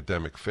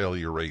academic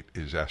failure rate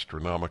is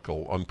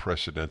astronomical,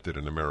 unprecedented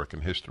in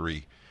American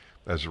history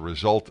as a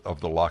result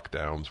of the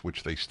lockdowns,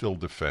 which they still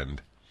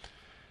defend.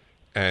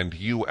 And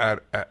you,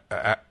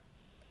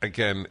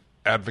 again,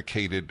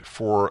 advocated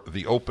for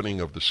the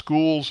opening of the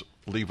schools.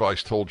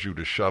 Levi's told you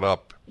to shut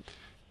up.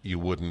 You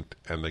wouldn't,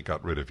 and they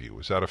got rid of you.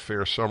 Is that a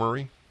fair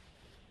summary?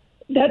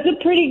 That's a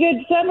pretty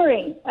good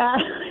summary.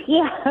 I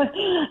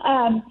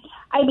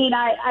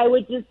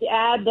would just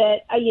add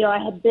that, I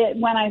had been,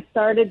 when I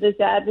started this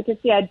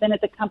advocacy, I'd been at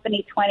the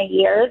company 20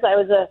 years. I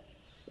was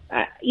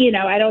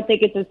I don't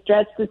think it's a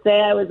stretch to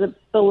say I was a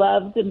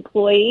beloved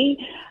employee.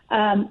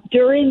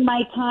 During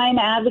my time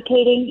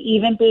advocating,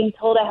 even being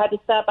told I had to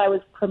stop, I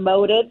was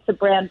promoted to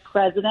brand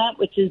president,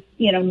 which is,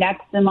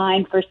 next in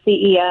line for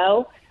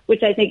CEO,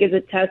 which I think is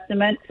a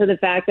testament to the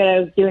fact that I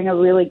was doing a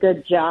really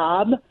good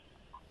job.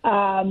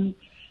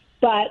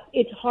 But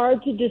it's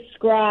hard to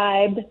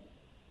describe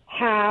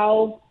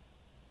how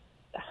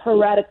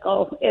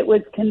heretical it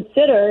was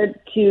considered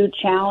to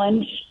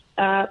challenge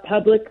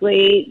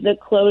publicly the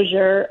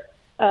closure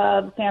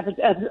of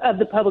of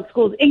the public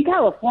schools in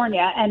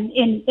California and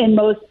in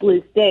most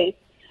blue states.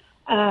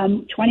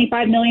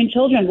 25 million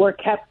children were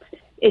kept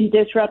in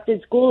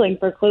disrupted schooling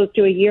for close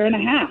to a year and a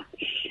half.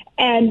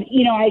 And,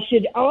 I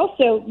should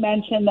also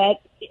mention that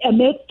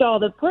amidst all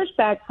the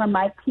pushback from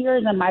my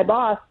peers and my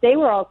boss, they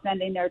were all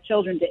sending their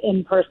children to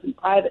in-person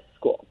private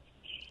schools.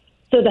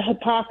 So the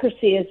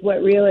hypocrisy is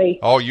what really...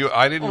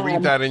 I didn't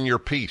read that in your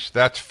piece.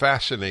 That's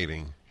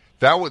fascinating.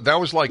 That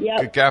was like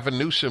Yep. Gavin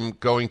Newsom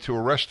going to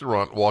a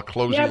restaurant while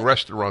closing Yep.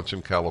 restaurants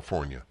in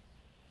California.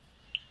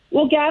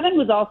 Well, Gavin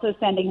was also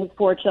sending his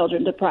 4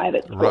 children to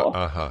private school.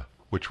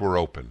 Which were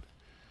open.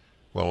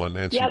 Well, and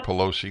Nancy Yep.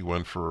 Pelosi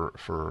went to a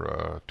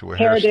Hairdo.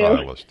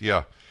 hairstylist.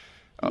 Yeah.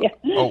 Yeah.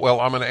 Well,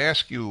 I'm going to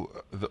ask you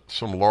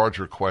some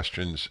larger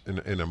questions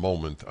in a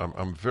moment.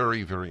 I'm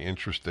very, very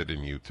interested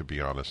in you, to be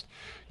honest.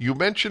 You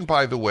mentioned,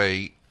 by the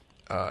way,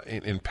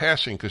 in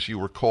passing, because you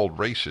were called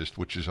racist,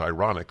 which is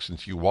ironic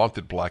since you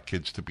wanted black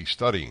kids to be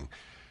studying.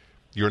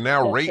 You're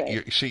now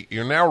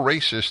you're now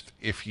racist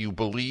if you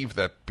believe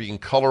that being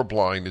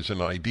colorblind is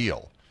an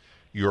ideal.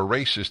 You're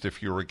racist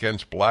if you're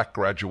against black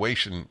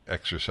graduation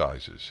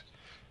exercises.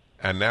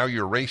 And now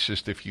you're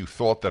racist if you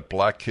thought that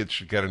black kids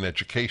should get an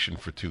education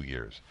for 2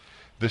 years.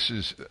 This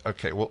is,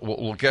 okay,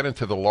 we'll get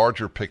into the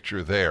larger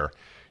picture there.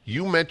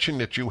 You mentioned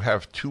that you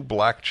have 2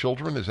 black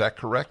children, is that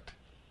correct?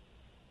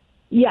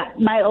 Yeah,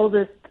 my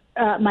oldest,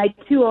 I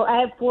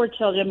have 4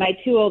 children. My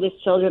 2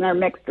 oldest children are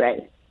mixed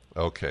race.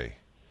 Okay.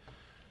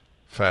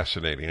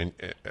 Fascinating. And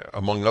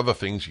among other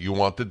things, you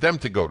wanted them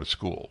to go to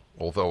school,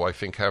 although I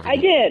think having... I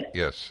did.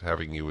 Yes,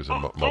 having you as a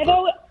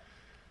mother...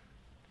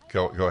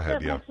 Go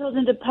ahead, yeah. My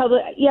children to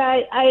public.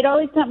 Yeah, I'd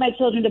always sent my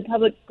children to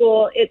public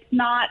school. It's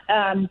not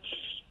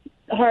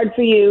hard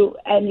for you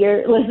and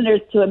your listeners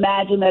to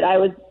imagine that I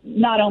was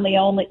not only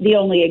the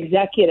only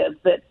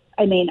executive, but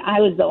I mean,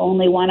 I was the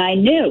only one I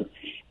knew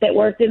that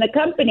worked in a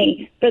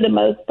company for the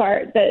most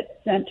part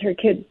that sent her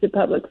kids to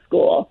public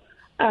school.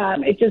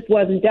 It just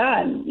wasn't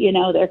done. You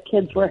know, their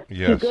kids were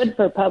too good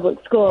for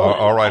public school.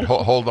 All right,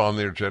 hold on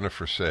there,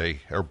 Jennifer Say.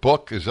 Her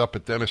book is up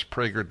at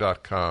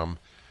DennisPrager.com.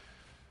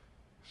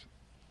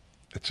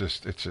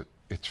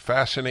 It's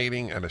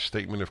fascinating and a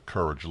statement of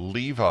courage.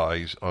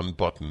 Levi's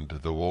unbuttoned.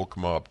 The woke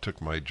mob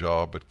took my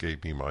job but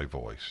gave me my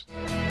voice.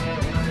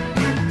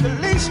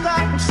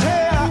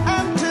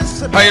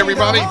 Hi,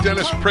 everybody.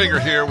 Dennis Prager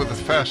here with a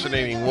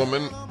fascinating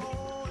woman.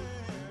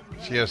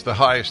 She has the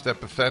highest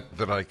epithet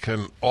that I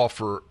can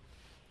offer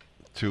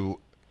to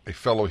a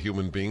fellow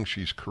human being.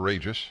 She's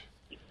courageous.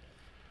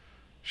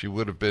 She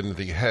would have been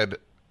the head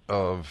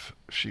of,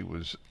 she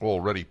was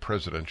already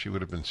president, she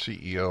would have been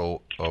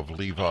CEO of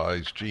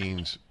Levi's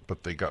Jeans,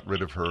 but they got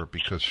rid of her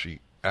because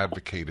she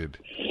advocated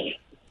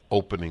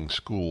opening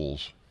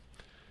schools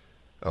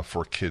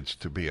for kids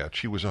to be at.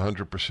 She was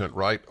 100%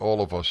 right.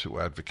 All of us who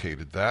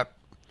advocated that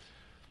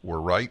were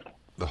right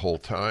the whole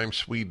time.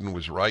 Sweden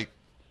was right,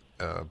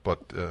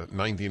 but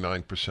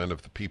 99%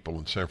 of the people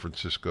in San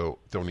Francisco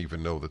don't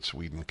even know that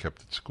Sweden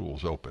kept its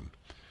schools open.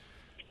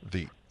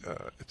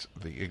 It's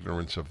the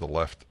ignorance of the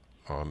left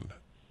on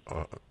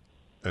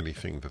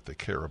anything that they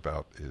care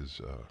about is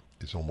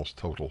almost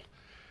total.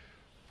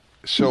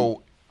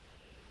 So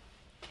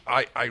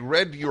I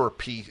read your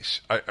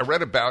piece. I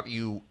read about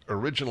you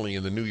originally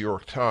in the New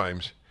York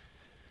Times.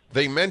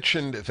 They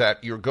mentioned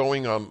that you're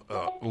going on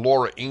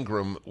Laura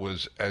Ingraham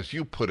was, as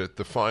you put it,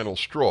 the final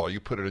straw. You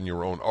put it in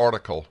your own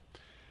article.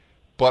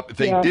 But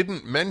they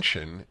didn't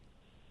mention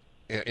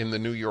in the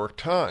New York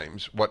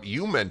Times what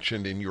you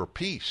mentioned in your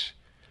piece,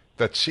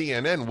 that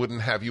CNN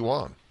wouldn't have you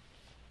on.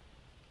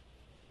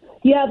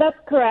 Yeah, that's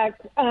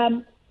correct.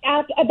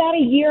 About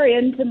a year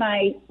into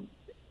my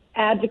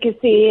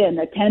advocacy and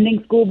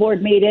attending school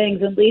board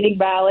meetings and leading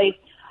rallies,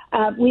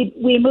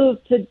 we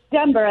moved to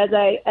Denver, as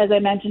I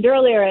mentioned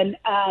earlier, and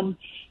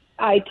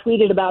I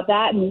tweeted about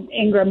that, and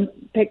Ingraham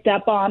picked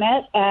up on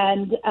it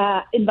and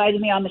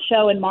invited me on the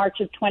show in March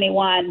of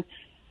 21.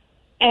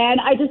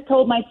 And I just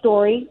told my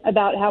story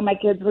about how my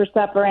kids were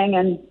suffering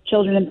and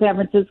children in San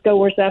Francisco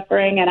were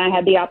suffering, and I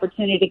had the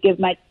opportunity to give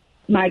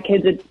my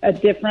kids a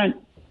different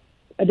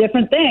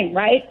thing,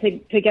 right?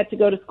 To get to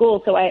go to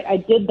school. So I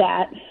did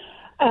that.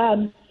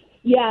 That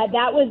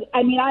was,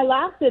 I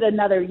lasted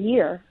another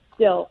year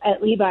still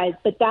at Levi's,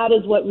 but that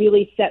is what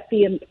really set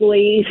the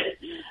employees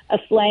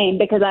aflame,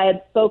 because I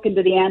had spoken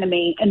to the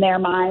enemy in their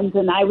minds,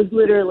 and I was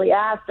literally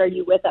asked, are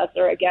you with us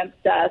or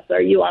against us?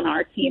 Are you on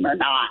our team or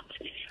not?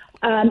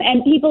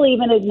 And people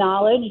even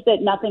acknowledged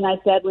that nothing I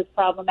said was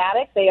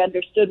problematic. They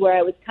understood where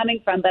I was coming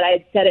from, but I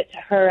had said it to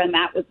her, and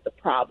that was the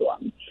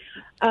problem.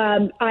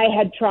 I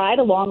had tried,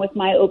 along with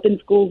my open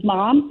schools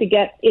mom, to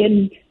get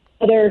in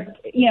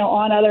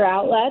on other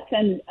outlets,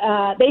 and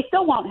they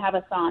still won't have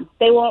us on.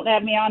 They won't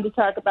have me on to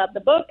talk about the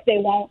book. They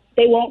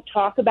won't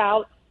talk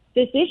about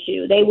this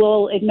issue. They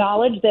will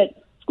acknowledge that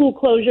school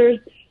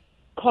closures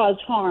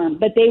caused harm,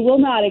 but they will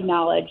not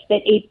acknowledge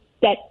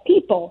that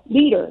people,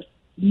 leaders,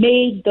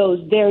 made those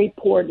very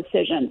poor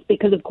decisions,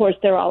 because, of course,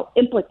 they're all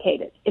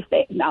implicated if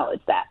they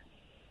acknowledge that.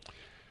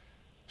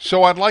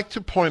 So I'd like to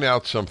point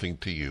out something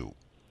to you.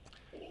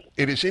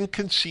 It is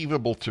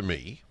inconceivable to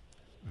me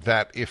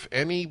that if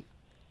any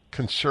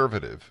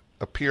conservative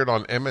appeared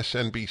on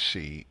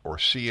MSNBC or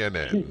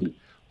CNN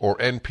or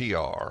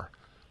NPR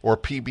or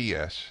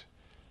PBS,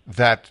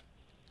 that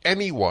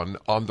anyone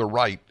on the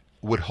right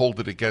would hold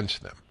it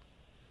against them.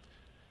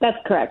 That's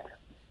correct.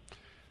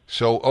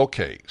 So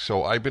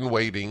I've been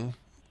waiting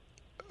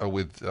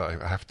with,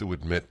 I have to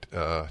admit,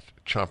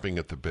 chomping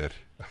at the bit.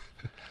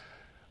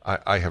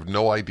 I have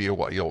no idea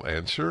what you'll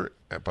answer,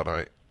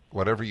 but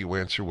whatever you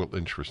answer will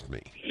interest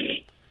me.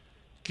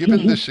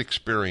 Given this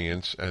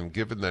experience, and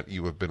given that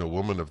you have been a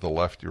woman of the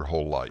left your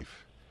whole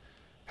life,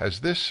 has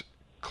this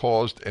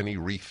caused any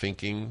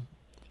rethinking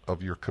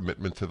of your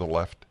commitment to the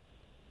left?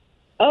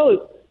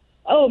 Oh,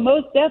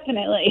 most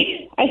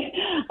definitely.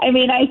 I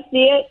mean, I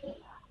see it.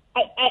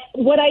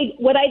 What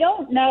I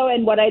don't know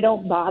and what I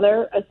don't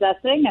bother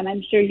assessing, and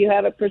I'm sure you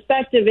have a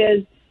perspective,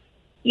 is,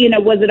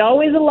 was it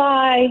always a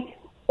lie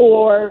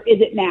or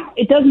is it now?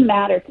 It doesn't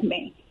matter to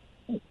me.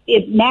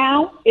 It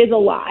now is a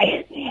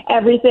lie.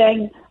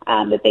 Everything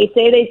that they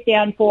say they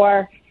stand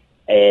for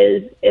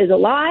is a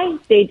lie.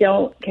 They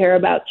don't care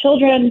about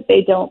children.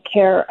 They don't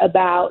care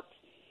about,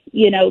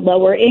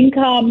 lower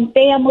income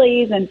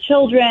families and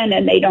children,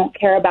 and they don't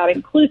care about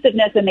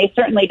inclusiveness, and they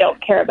certainly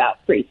don't care about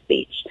free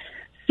speech.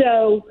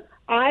 So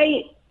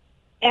I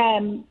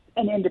am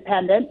an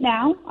independent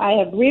now. I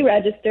have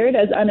re-registered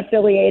as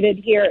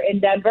unaffiliated here in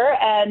Denver,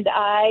 and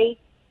I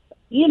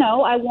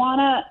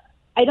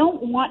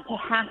don't want to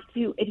have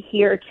to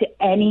adhere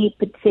to any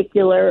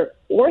particular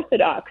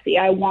orthodoxy.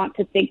 I want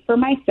to think for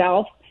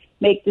myself,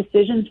 make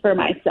decisions for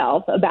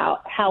myself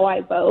about how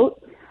I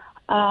vote.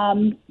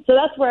 So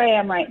that's where I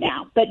am right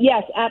now. But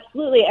yes,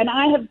 absolutely. And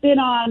I have been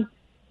on,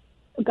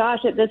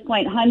 at this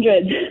point,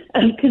 hundreds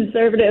of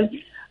conservative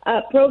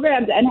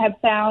programs and have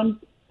found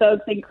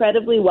folks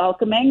incredibly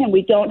welcoming, and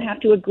we don't have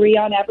to agree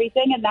on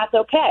everything, and that's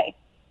okay.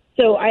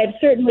 So I have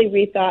certainly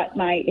rethought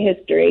my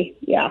history.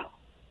 Yeah.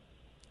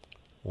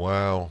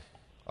 Wow.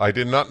 I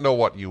did not know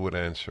what you would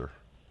answer.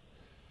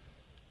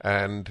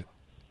 And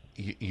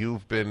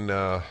you've been,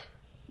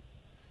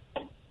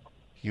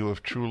 you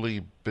have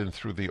truly been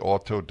through the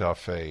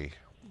auto-da-fe.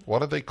 What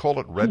do they call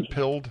it?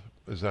 Red-pilled?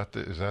 Is that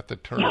the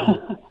term?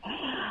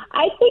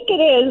 I think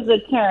it is the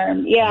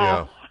term,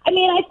 yeah. I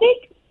mean, I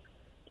think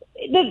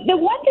the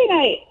one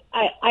thing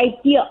I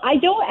feel, I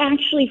don't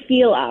actually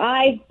feel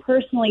I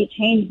personally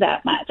changed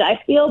that much. I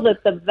feel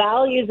that the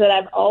values that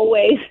I've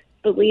always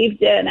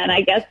believed in, and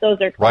I guess those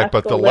are right,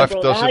 but the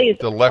left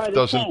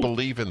doesn't same.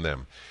 Believe in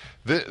them.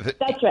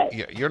 That's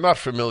right. You're not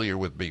familiar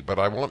with me, but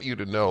I want you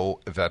to know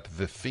that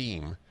the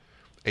theme,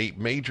 a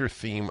major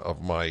theme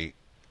of my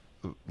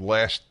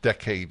last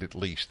decade at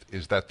least,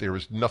 is that there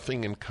is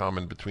nothing in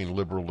common between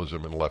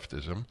liberalism and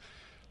leftism.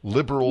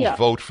 Liberals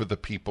vote for the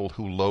people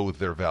who loathe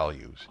their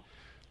values.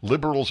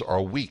 Liberals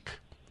are weak,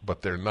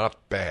 but they're not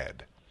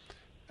bad.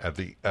 And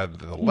the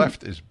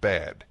left is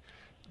bad.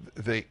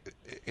 It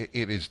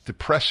is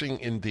depressing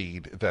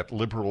indeed that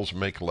liberals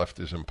make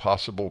leftism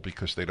possible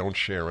because they don't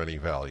share any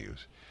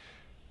values.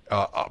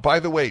 By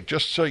the way,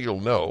 just so you'll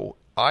know,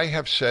 I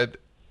have said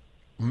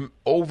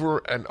over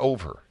and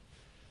over,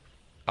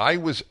 I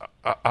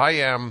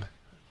am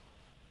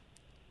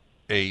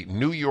a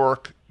New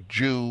York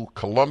Jew,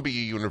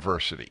 Columbia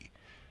University.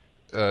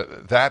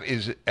 That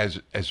is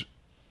as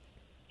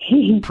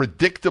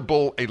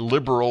predictable a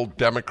liberal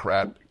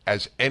Democrat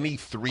as any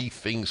three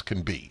things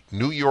can be.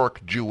 New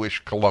York, Jewish,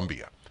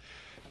 Columbia.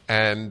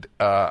 And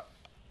I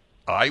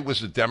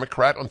was a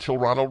Democrat until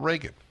Ronald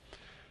Reagan.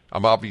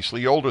 I'm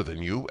obviously older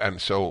than you,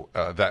 and so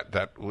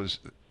that was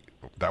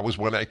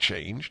when I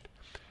changed.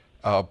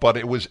 But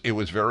it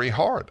was very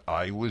hard.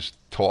 I was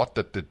taught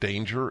that the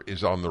danger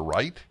is on the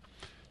right,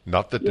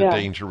 not that the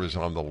danger is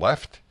on the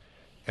left.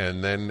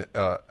 And then,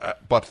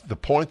 but the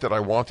point that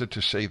I wanted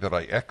to say that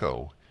I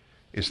echo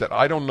is that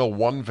I don't know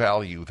one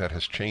value that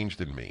has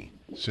changed in me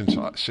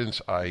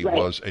since I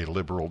was a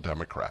liberal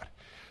Democrat.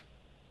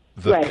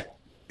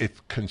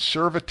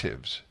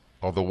 Conservatives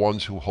are the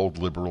ones who hold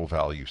liberal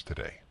values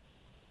today.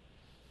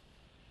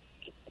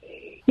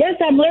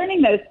 Yes, I'm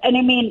learning this. And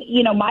I mean,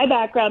 my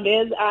background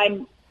is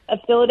I'm a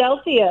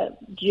Philadelphia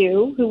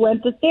Jew who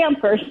went to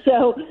Stanford.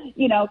 So,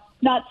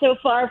 not so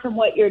far from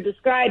what you're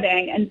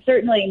describing. And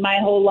certainly my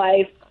whole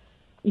life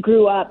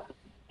grew up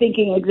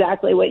thinking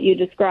exactly what you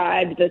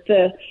described, that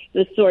the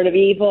sort of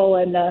evil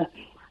and the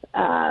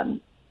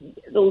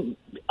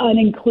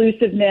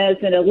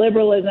uninclusiveness and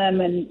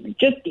illiberalism and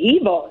just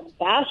evil and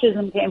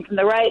fascism came from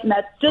the right, and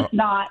that's just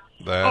not.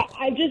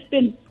 I've just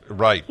been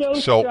right.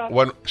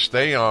 So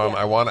stay on.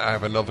 Yeah. I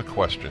have another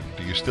question.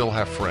 Do you still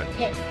have friends?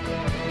 Okay.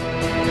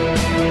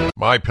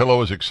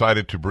 MyPillow is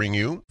excited to bring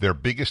you their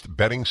biggest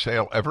bedding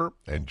sale ever,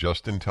 and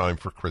just in time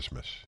for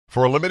Christmas.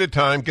 For a limited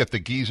time, get the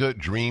Giza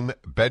Dream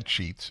bed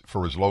sheets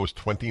for as low as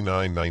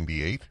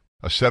 $29.98,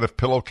 a set of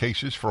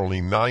pillowcases for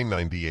only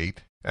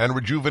 $9.98, and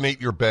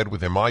rejuvenate your bed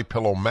with a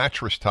MyPillow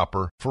mattress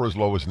topper for as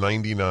low as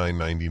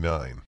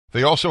 $99.99.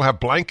 They also have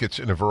blankets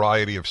in a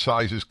variety of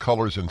sizes,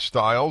 colors, and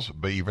styles.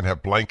 They even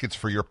have blankets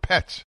for your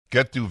pets.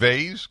 Get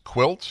duvets,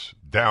 quilts,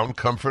 down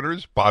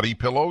comforters, body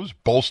pillows,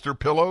 bolster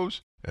pillows,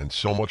 and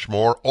so much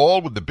more,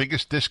 all with the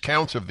biggest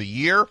discounts of the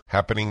year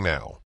happening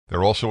now.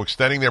 They're also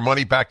extending their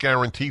money-back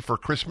guarantee for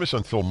Christmas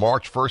until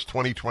March 1st,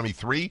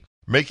 2023,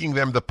 making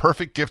them the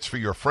perfect gifts for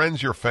your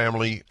friends, your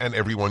family, and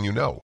everyone you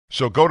know.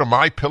 So go to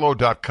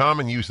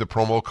MyPillow.com and use the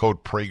promo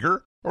code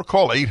Prager, or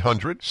call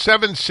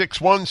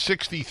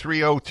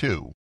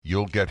 800-761-6302.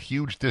 you'll get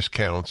huge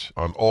discounts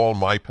on all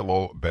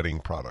MyPillow bedding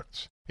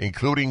products,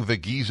 including the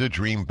Giza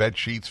Dream bed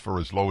sheets for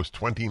as low as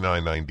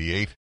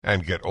 $29.98,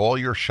 and get all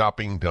your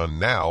shopping done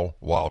now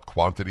while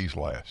quantities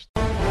last.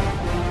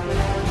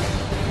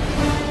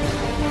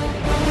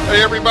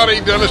 Hey everybody,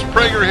 Dennis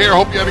Prager here.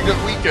 Hope you had a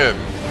good weekend.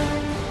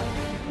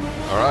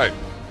 All right,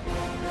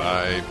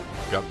 I've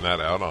gotten that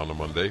out on a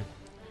Monday.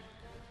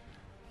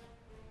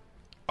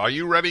 Are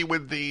you ready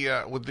with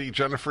the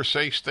Jennifer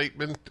Say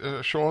statement,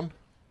 Sean?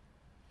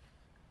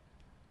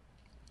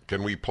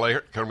 Can we play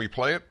it? Can we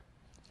play it?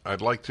 I'd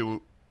like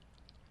to.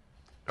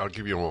 I'll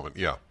give you a moment.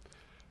 Yeah,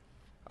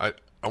 I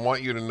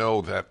want you to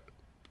know that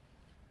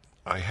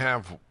I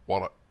have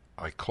what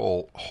I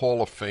call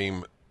Hall of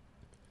Fame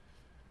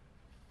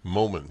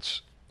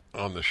moments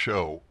on the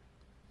show,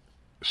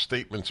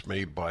 statements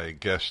made by a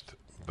guest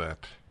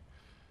that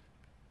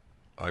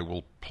I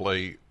will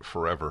play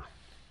forever,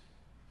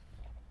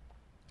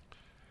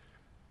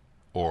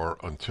 or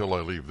until I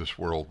leave this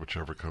world,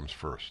 whichever comes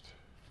first.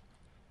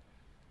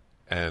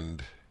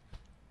 And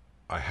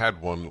I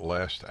had one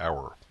last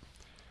hour.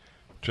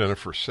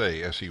 Jennifer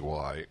Say,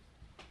 S-E-Y,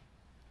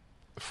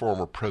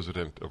 former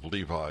president of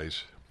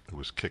Levi's, who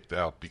was kicked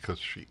out because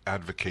she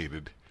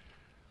advocated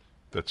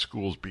that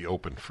schools be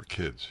open for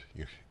kids.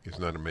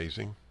 Isn't that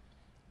amazing?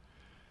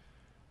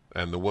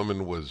 And the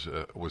woman was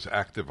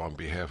active on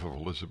behalf of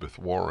Elizabeth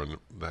Warren.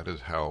 That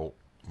is how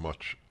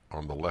much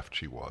on the left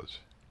she was.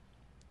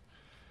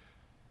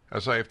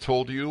 As I have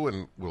told you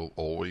and will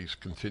always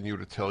continue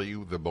to tell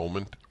you, the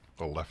moment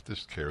a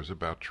leftist cares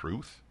about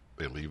truth,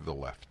 they leave the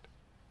left.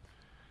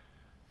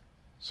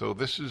 So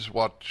this is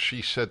what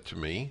she said to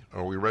me.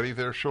 Are we ready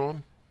there,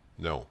 Sean?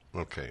 No.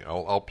 Okay,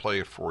 I'll play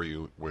it for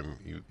you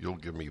when you'll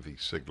give me the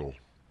signal.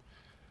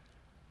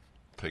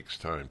 It takes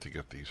time to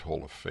get these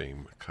Hall of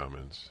Fame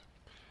comments.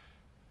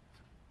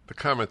 The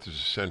comment is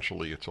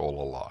essentially, it's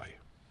all a lie.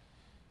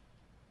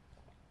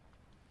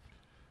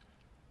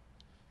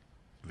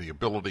 The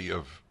ability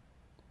of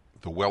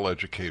the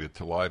well-educated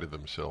to lie to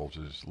themselves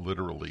is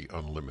literally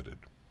unlimited,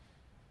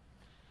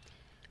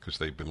 because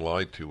they've been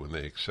lied to and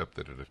they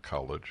accepted it at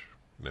college,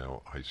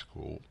 now high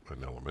school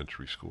and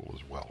elementary school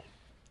as well.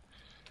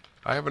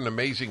 I have an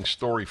amazing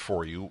story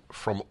for you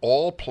from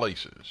all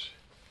places.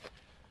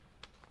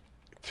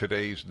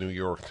 Today's New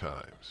York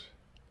Times.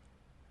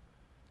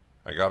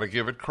 I got to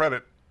give it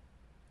credit.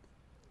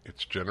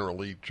 It's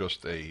generally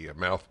just a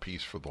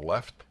mouthpiece for the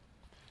left.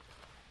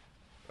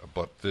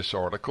 But this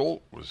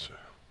article was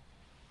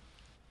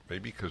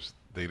maybe because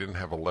they didn't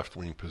have a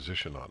left-wing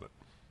position on it.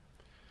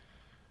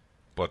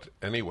 But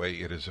anyway,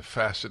 it is a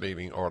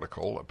fascinating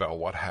article about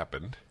what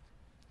happened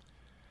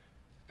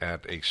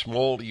at a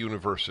small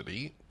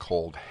university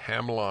called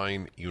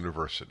Hamline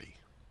University.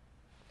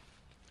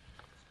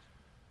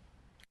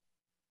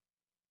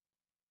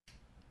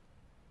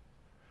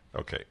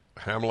 Okay,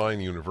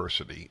 Hamline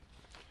University.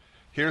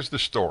 Here's the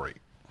story.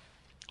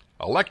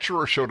 A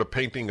lecturer showed a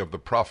painting of the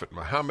Prophet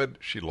Muhammad.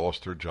 She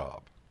lost her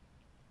job.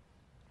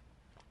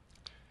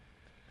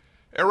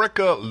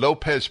 Erica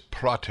Lopez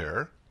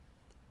Prater,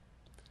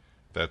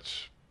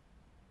 that's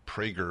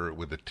Prager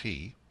with a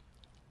T,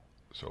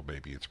 so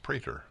maybe it's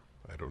Prater,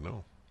 I don't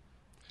know.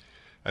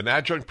 An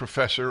adjunct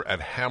professor at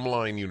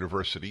Hamline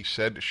University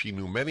said she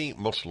knew many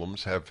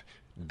Muslims have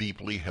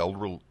deeply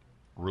held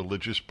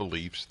religious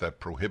beliefs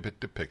that prohibit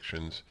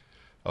depictions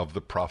of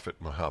the Prophet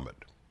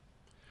Muhammad.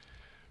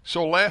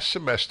 So last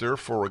semester,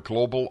 for a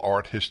global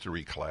art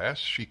history class,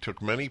 she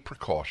took many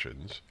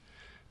precautions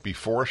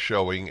before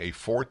showing a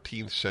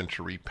 14th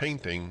century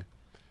painting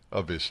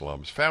of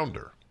Islam's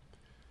founder.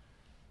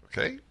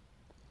 Okay?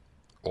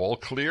 All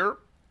clear?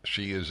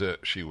 She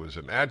was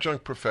an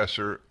adjunct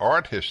professor,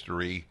 art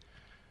history,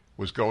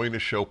 was going to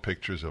show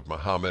pictures of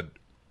Muhammad.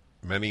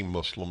 Many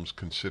Muslims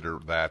consider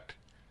that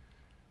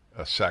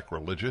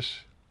sacrilegious.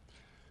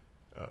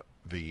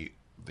 The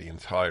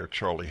entire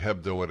Charlie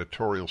Hebdo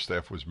editorial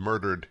staff was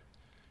murdered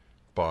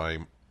by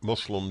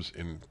Muslims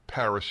in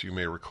Paris, you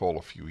may recall,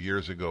 a few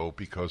years ago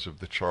because of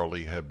the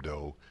Charlie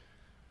Hebdo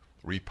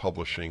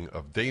republishing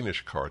of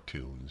Danish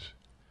cartoons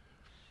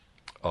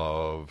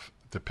of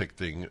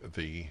depicting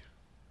the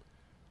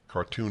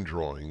cartoon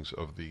drawings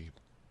of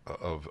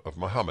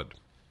Muhammad.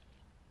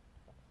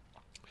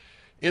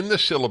 In the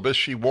syllabus,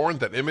 she warned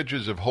that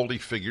images of holy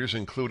figures,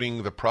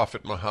 including the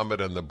Prophet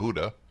Muhammad and the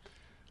Buddha,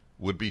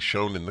 would be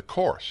shown in the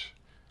course.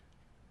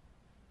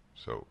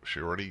 So she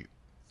already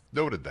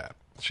noted that.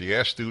 She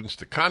asked students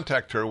to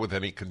contact her with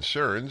any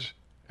concerns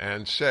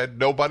and said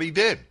nobody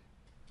did.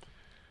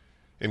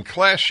 In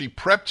class, she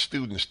prepped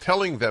students,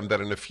 telling them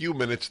that in a few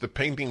minutes the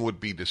painting would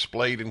be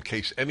displayed in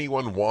case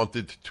anyone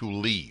wanted to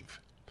leave.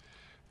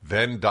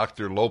 Then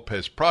Dr.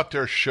 Lopez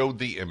Prater showed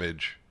the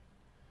image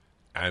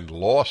and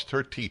lost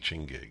her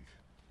teaching gig.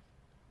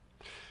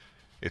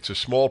 It's a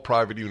small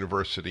private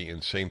university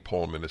in St.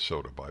 Paul,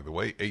 Minnesota, by the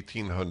way,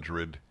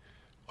 1,800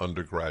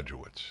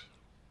 undergraduates.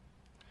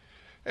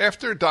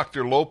 After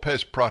Dr.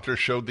 Lopez Prater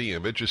showed the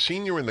image, a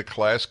senior in the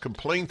class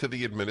complained to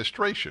the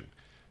administration.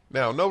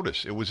 Now,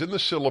 notice, it was in the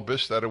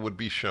syllabus that it would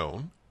be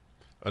shown,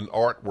 an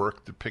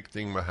artwork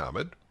depicting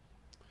Muhammad.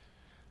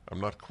 I'm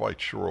not quite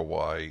sure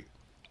why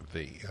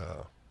the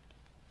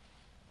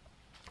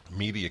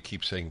media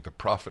keeps saying the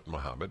Prophet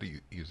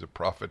Muhammad. He's a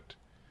prophet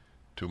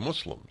to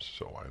Muslims,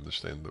 so I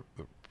understand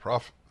the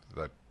prophet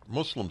that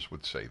Muslims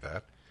would say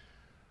that.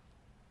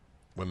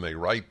 When they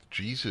write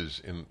Jesus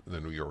in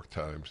the New York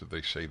Times, do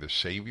they say the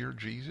Savior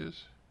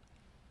Jesus?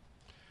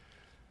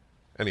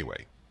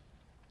 Anyway,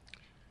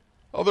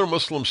 other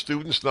Muslim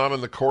students not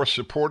in the course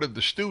supported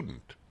the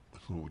student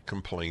who would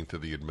complain to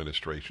the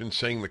administration,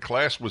 saying the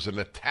class was an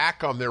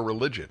attack on their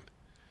religion.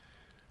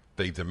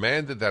 They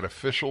demanded that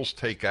officials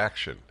take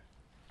action.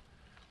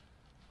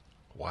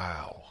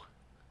 Wow.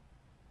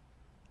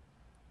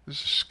 This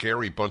is a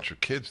scary bunch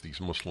of kids,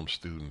 these Muslim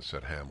students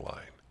at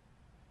Hamline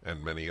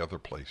and many other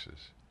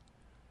places.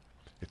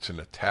 It's an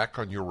attack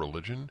on your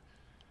religion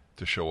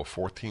to show a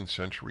 14th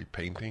century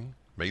painting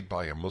made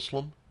by a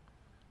Muslim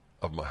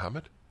of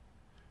Muhammad?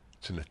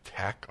 It's an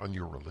attack on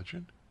your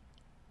religion?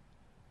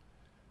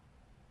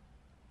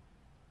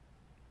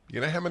 You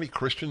know how many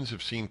Christians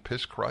have seen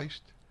Piss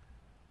Christ?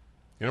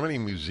 You know how many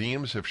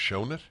museums have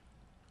shown it?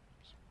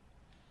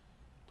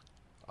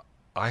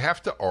 I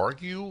have to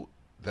argue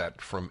that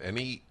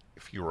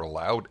if you're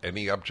allowed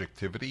any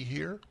objectivity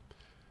here,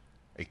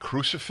 a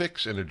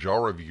crucifix in a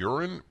jar of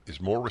urine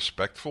is more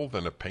respectful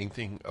than a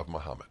painting of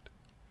Muhammad.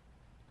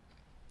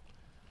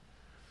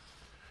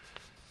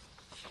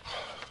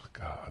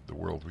 God, the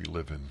world we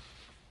live in.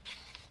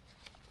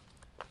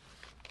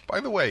 By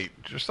the way,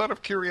 just out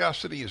of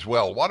curiosity as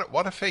well,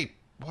 what if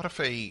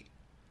a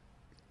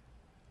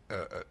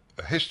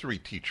history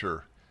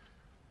teacher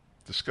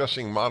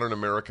discussing modern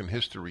American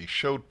history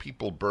showed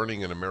people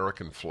burning an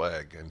American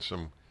flag, and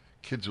some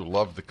kids who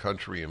loved the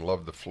country and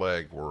loved the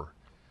flag were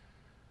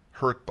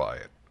hurt by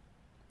it?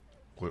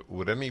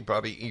 Would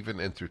anybody even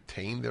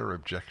entertain their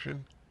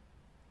objection?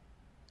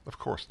 Of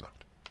course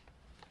not.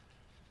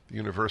 The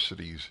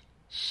universities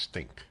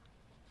stink.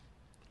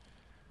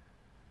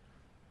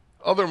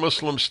 Other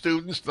Muslim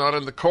students not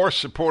in the course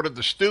supported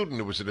the student.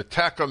 It was an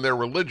attack on their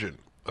religion.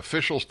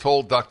 Officials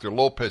told Dr.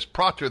 Lopez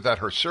Prater that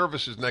her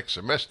services next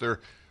semester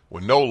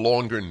were no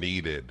longer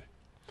needed.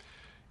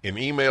 In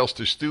emails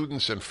to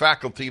students and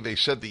faculty, they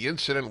said the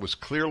incident was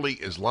clearly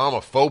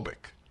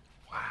Islamophobic.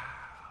 Wow.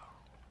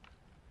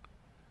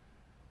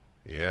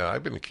 Yeah,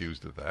 I've been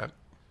accused of that.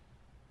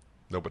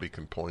 Nobody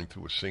can point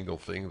to a single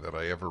thing that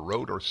I ever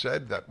wrote or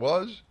said that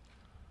was.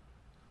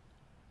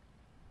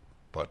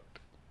 But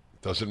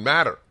it doesn't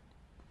matter.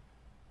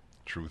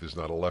 Truth is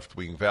not a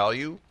left-wing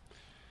value.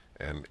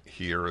 And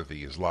here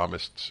the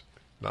Islamists,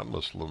 not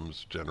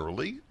Muslims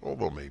generally,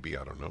 although maybe,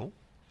 I don't know,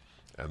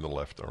 and the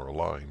left are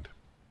aligned.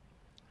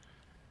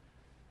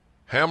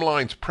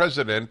 Hamline's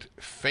president,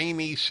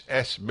 Phanis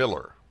S.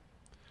 Miller,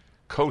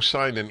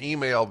 co-signed an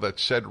email that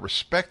said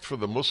respect for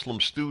the Muslim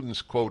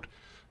students, quote,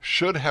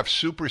 should have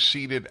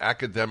superseded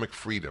academic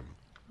freedom.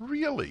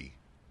 Really?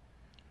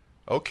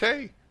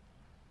 Okay.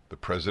 The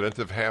president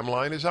of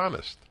Hamline is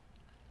honest.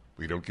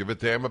 We don't give a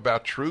damn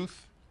about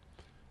truth.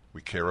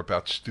 We care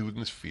about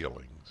students'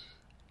 feelings.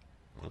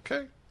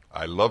 Okay.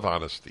 I love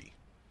honesty.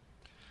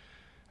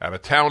 At a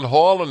town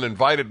hall, an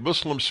invited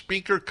Muslim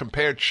speaker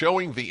compared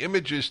showing the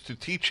images to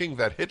teaching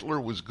that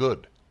Hitler was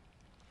good.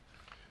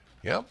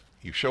 Yeah,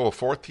 you show a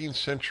 14th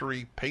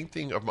century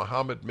painting of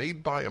Muhammad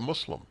made by a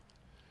Muslim,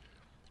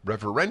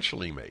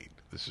 reverentially made.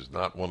 This is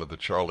not one of the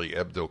Charlie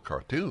Hebdo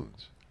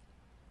cartoons.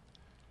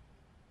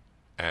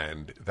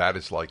 And that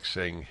is like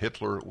saying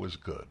Hitler was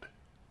good.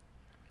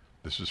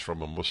 This is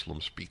from a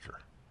Muslim speaker.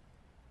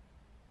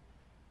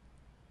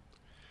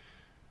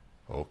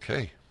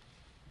 Okay.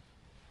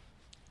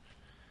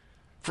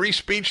 Free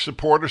speech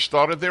supporters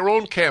started their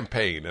own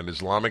campaign. An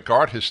Islamic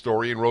art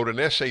historian wrote an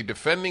essay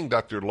defending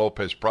Dr.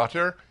 Lopez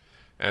Prater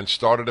and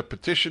started a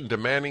petition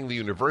demanding the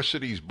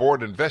university's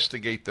board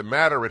investigate the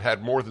matter. It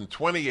had more than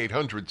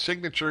 2,800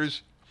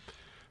 signatures.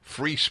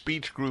 Free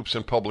speech groups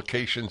and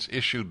publications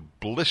issued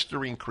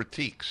blistering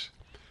critiques.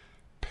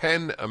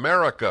 PEN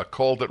America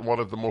called it one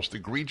of the most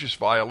egregious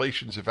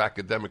violations of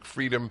academic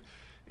freedom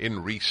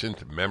in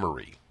recent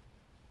memory.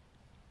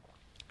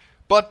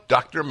 But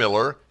Dr.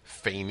 Miller,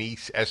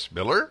 Phanis S.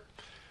 Miller,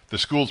 the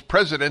school's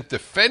president,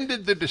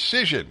 defended the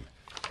decision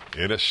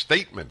in a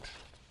statement.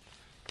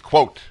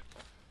 Quote,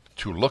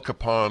 to look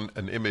upon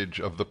an image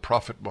of the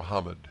Prophet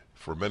Muhammad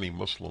for many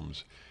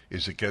Muslims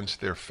is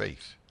against their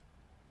faith.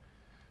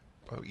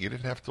 Well, you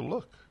didn't have to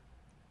look.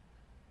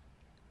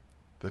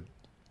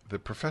 The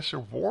professor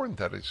warned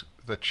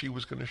that she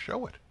was going to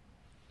show it.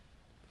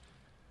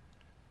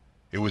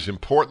 It was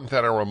important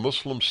that our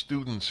Muslim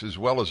students, as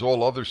well as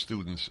all other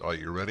students, are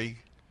you ready?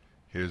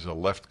 Here's a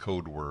left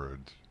code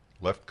word.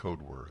 Left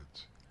code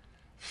words.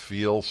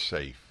 Feel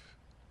safe.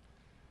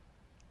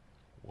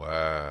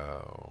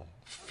 Wow.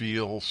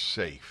 Feel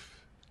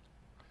safe.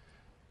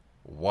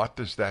 What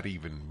does that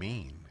even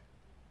mean?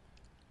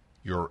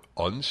 You're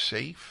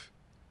unsafe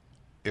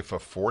if a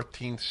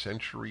 14th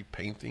century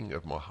painting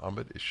of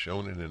Muhammad is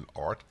shown in an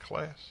art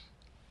class?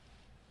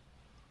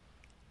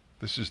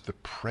 This is the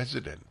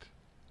president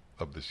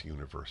of this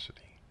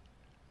university.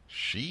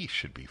 She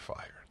should be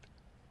fired,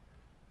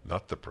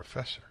 not the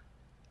professor.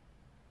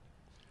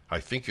 I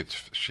think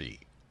it's she.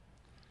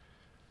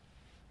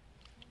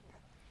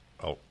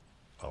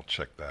 I'll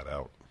check that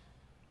out.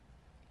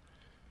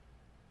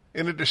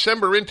 In a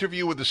December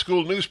interview with the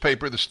school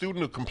newspaper, the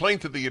student who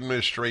complained to the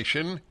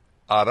administration,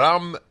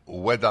 Aram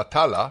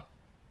Wedatala,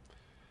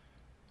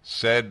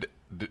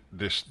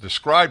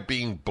 described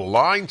being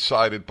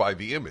blindsided by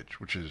the image,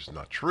 which is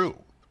not true.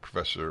 The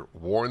professor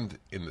warned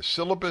in the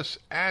syllabus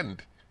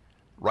and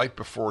right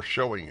before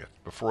showing it,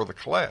 before the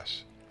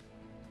class,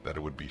 that it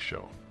would be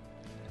shown.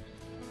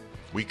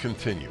 We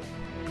continue.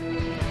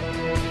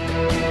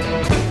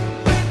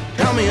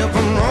 Tell me if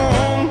I'm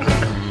wrong.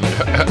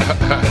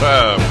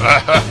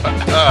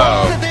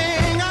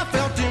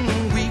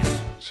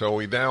 So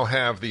we now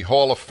have the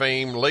Hall of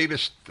Fame,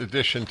 latest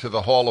addition to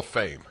the Hall of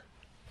Fame.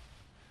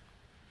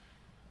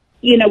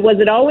 You know, was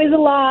it always a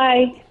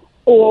lie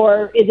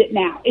or is it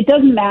now? It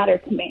doesn't matter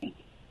to me.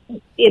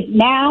 It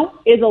now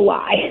is a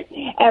lie.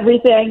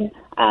 Everything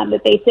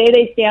that they say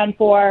they stand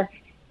for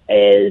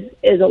is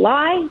a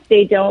lie.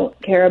 They don't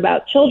care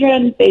about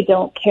children. They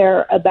don't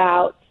care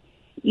about,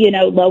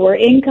 lower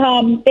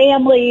income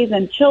families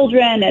and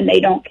children, and they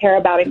don't care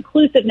about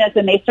inclusiveness,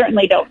 and they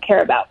certainly don't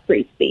care about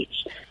free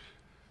speech.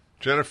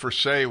 Jennifer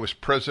Say was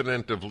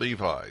president of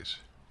Levi's.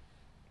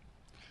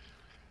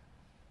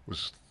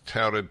 Was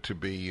touted to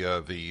be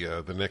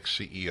the next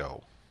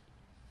CEO.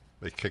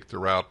 They kicked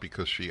her out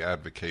because she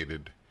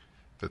advocated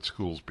that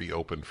schools be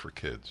open for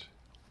kids.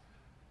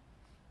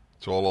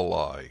 It's all a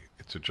lie.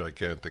 It's a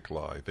gigantic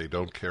lie. They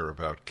don't care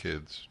about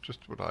kids.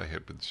 Just what I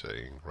had been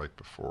saying right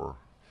before.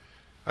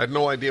 I had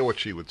no idea what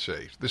she would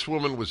say. This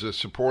woman was a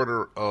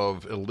supporter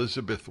of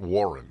Elizabeth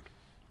Warren.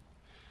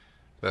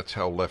 That's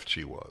how left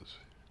she was.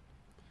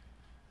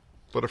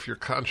 But if your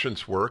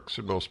conscience works,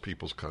 and most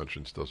people's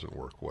conscience doesn't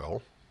work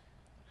well,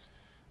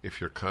 if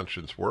your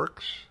conscience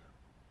works,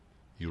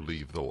 you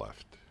leave the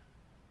left.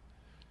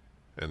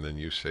 And then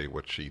you say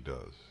what she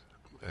does.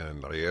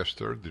 And I asked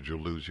her, did you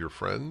lose your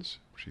friends?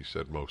 She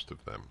said most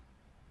of them.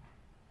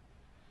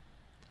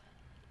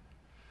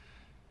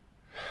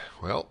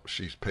 Well,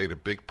 she's paid a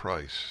big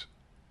price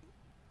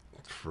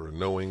for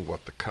knowing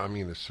what the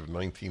communists of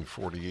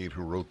 1948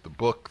 who wrote the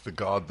book, The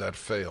God That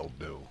Failed,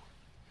 knew.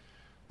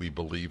 We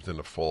believed in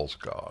a false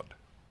God.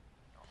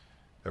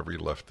 Every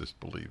leftist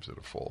believes in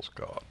a false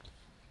God.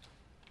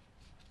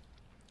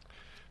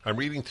 I'm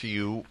reading to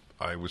you,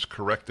 I was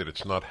corrected,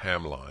 it's not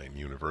Hamline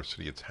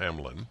University, it's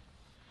Hamlin.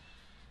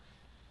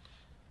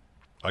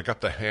 I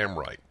got the ham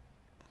right,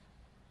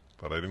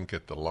 but I didn't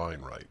get the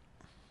line right.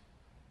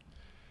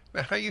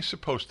 Now, how are you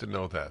supposed to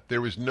know that?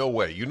 There is no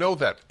way. You know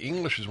that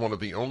English is one of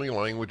the only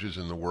languages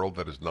in the world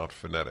that is not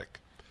phonetic.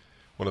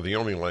 One of the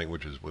only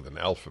languages with an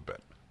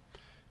alphabet.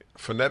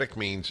 Phonetic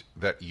means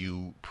that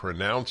you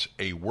pronounce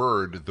a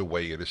word the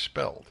way it is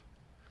spelled.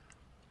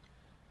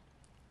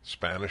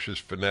 Spanish is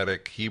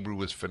phonetic,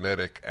 Hebrew is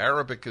phonetic,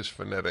 Arabic is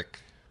phonetic,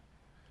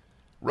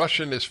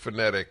 Russian is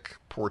phonetic,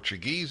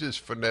 Portuguese is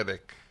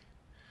phonetic.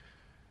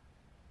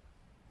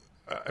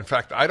 In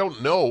fact, I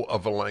don't know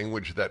of a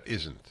language that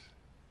isn't.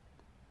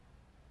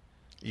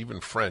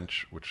 Even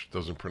French, which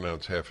doesn't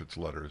pronounce half its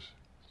letters,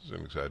 is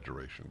an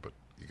exaggeration, but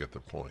you get the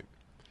point.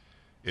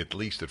 At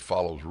least it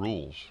follows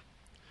rules.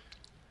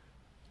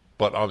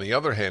 But on the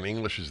other hand,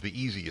 English is the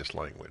easiest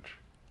language.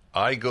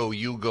 I go,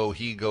 you go,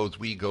 he goes,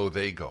 we go,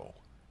 they go.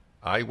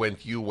 I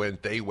went, you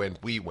went, they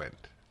went, we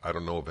went. I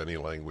don't know of any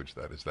language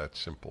that is that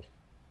simple.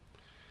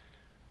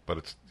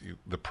 But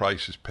the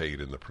price is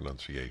paid in the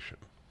pronunciation.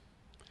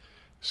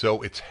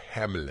 So it's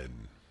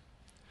Hamlin.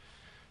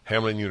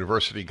 Hamlin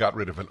University got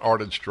rid of an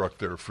art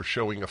instructor for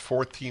showing a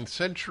 14th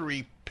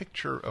century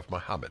picture of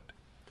Muhammad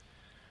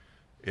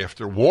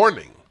after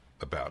warning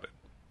about it.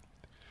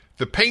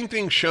 The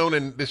painting shown,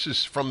 and this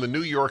is from the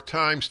New York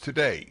Times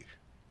today,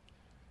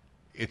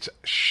 it's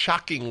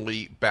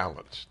shockingly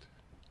balanced.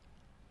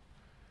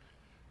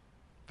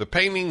 The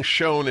painting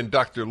shown in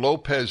Dr.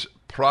 Lopez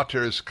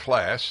Prater's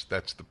class,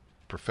 that's the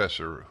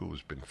professor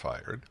who's been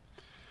fired,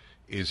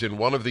 is in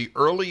one of the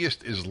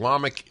earliest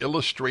Islamic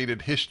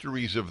illustrated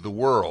histories of the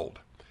world,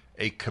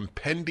 a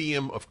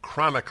compendium of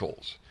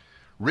chronicles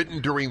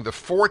written during the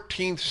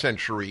 14th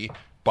century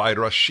by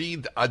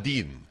Rashid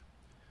ad-Din,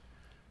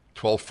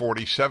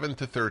 1247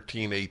 to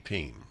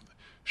 1318.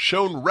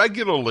 Shown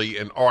regularly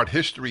in art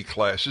history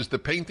classes, the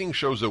painting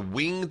shows a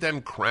winged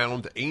and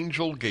crowned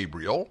angel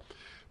Gabriel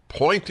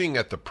pointing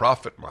at the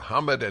Prophet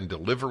Muhammad and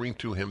delivering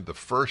to him the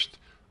first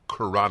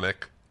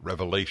Quranic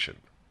revelation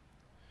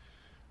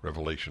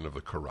of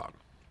the Quran.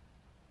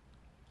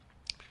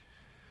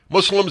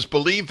 Muslims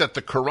believe that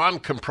the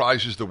Quran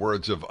comprises the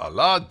words of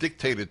Allah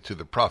dictated to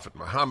the Prophet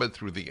Muhammad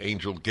through the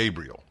angel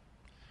Gabriel.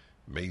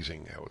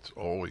 Amazing how it's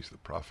always the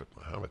Prophet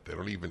Muhammad. They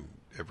don't even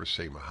ever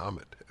say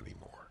Muhammad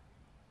anymore.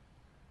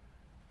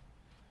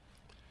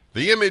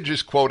 The image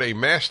is, quote, a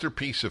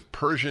masterpiece of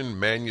Persian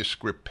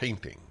manuscript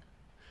painting,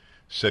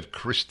 said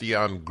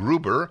Christian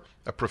Gruber,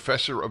 a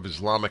professor of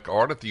Islamic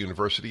art at the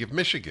University of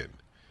Michigan.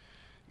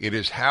 It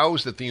is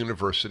housed at the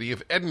University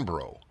of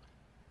Edinburgh.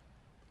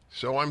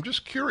 So I'm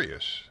just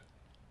curious.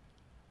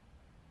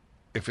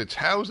 If it's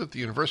housed at the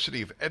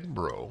University of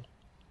Edinburgh,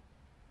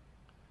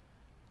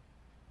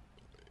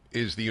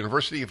 is the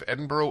University of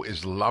Edinburgh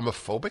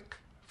Islamophobic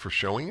for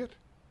showing it?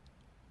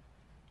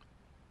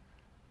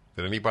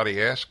 Did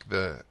anybody ask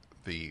the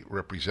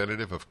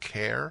representative of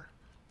CARE,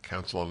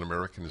 Council on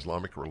American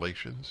Islamic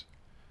Relations,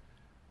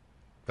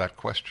 that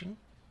question?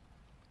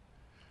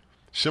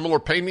 Similar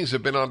paintings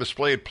have been on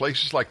display at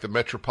places like the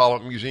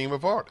Metropolitan Museum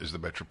of Art. Is the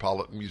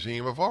Metropolitan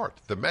Museum of Art,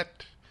 the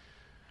Met?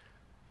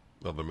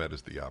 No, the Met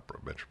is the opera,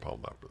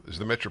 Metropolitan Opera. Is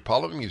the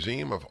Metropolitan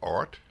Museum of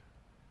Art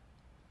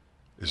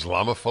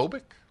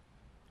Islamophobic?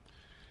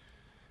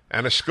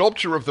 And a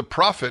sculpture of the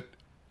Prophet,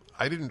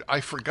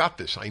 I forgot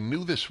this. I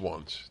knew this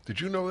once.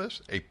 Did you know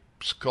this? A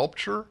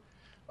sculpture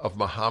of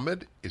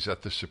Muhammad is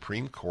at the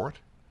Supreme Court.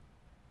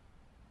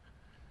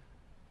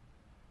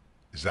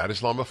 Is that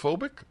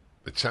Islamophobic?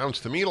 It sounds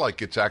to me like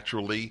it's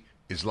actually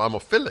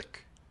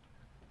Islamophilic.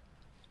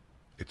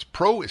 It's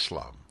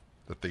pro-Islam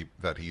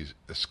that he's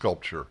a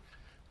sculpture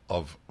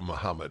of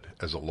Muhammad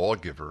as a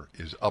lawgiver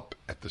is up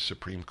at the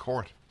Supreme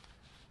Court.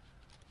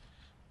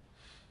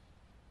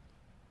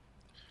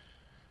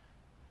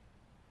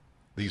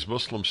 These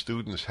Muslim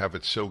students have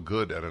it so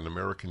good at an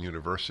American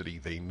university,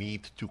 they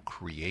need to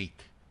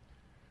create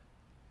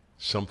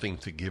something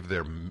to give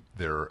their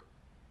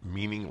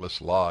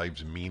meaningless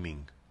lives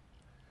meaning.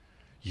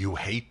 You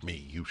hate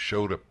me. You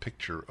showed a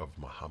picture of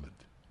Muhammad.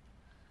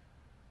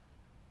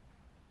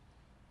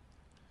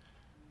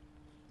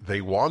 They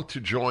want to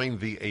join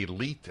the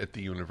elite at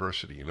the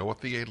university. You know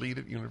what the elite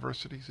at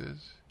universities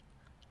is?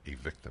 A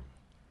victim.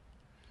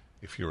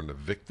 If you're in the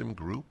victim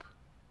group,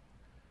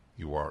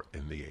 you are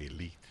in the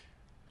elite.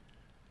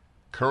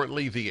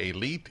 Currently, the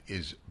elite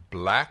is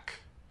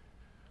black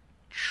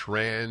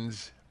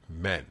trans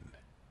men.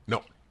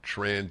 No,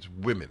 trans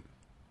women,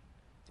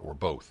 or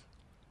both.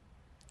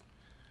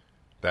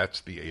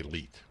 That's the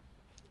elite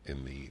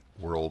in the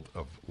world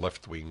of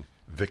left-wing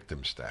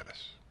victim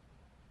status.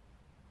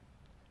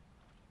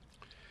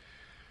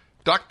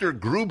 Dr.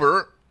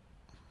 Gruber,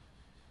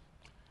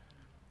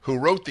 who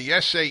wrote the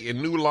essay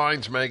in New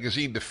Lines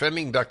magazine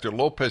defending Dr.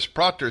 Lopez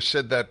Prater,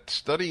 said that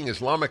studying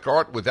Islamic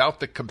art without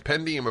the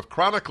Compendium of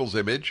Chronicles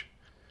image,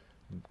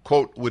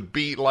 quote, would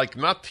be like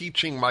not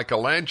teaching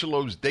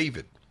Michelangelo's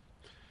David.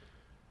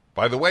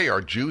 By the way,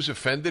 are Jews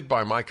offended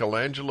by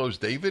Michelangelo's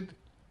David?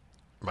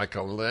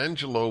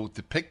 Michelangelo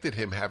depicted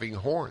him having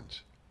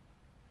horns.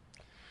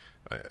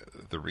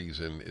 The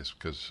reason is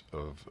because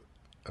of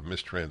a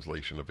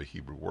mistranslation of a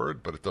Hebrew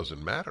word, but it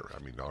doesn't matter. I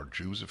mean, are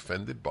Jews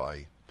offended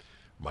by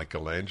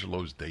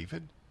Michelangelo's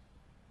David?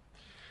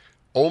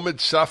 Omid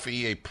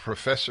Safi, a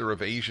professor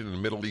of Asian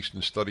and Middle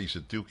Eastern Studies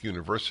at Duke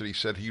University,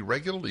 said he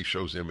regularly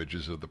shows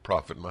images of the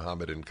Prophet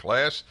Muhammad in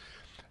class,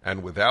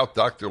 and without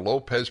Dr.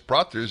 Lopez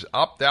Prater's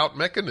opt-out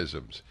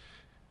mechanisms.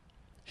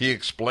 He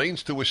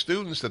explains to his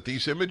students that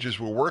these images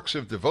were works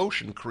of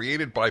devotion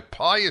created by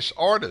pious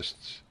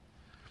artists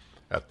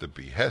at the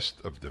behest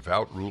of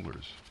devout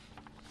rulers.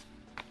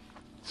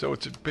 So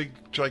it's a big,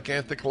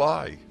 gigantic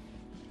lie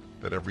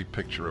that every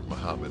picture of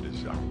Muhammad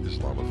is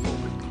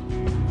Islamophobic.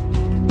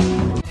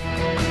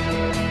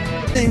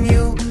 And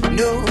you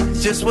know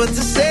just what to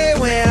say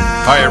when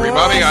Hi,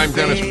 everybody. I'm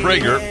Dennis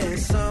Prager.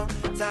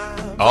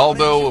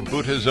 Aldo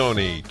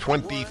Buttizzoni,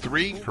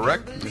 23,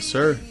 correct? Yes,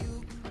 sir.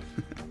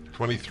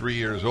 23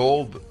 years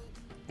old,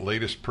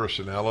 latest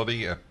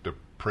personality at the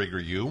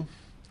PragerU,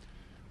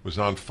 was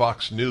on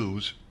Fox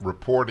News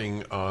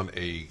reporting on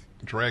a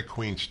drag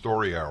queen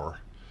story hour.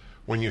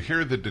 When you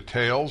hear the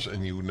details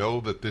and you know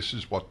that this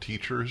is what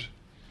teachers,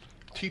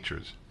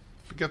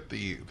 forget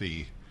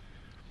the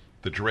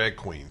drag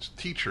queens,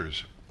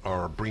 teachers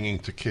are bringing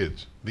to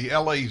kids. The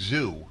LA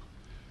Zoo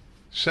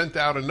sent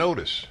out a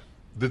notice.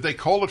 Did they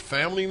call it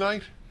Family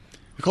Night?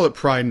 We call it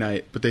Pride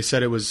Night, but they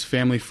said it was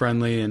family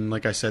friendly, and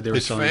like I said, they were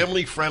selling. It's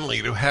family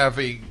friendly to have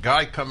a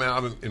guy come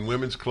out in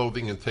women's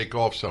clothing and take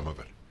off some of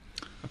it.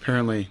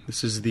 Apparently,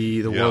 this is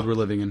the world we're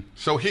living in.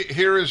 So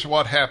here is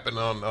what happened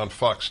on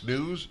Fox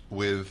News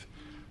with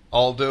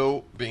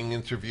Aldo being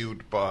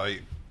interviewed by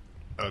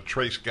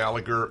Trace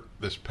Gallagher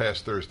this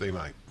past Thursday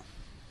night.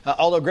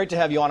 Aldo, great to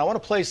have you on. I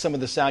want to play some of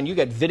the sound. You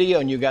got video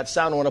and you got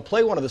sound. I want to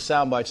play one of the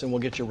sound bites, and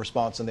we'll get your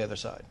response on the other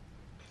side.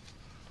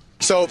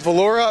 So,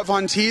 Valora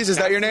Von Teese, is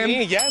that your name?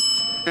 Me, yes.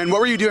 And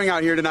what were you doing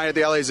out here tonight at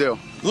the LA Zoo?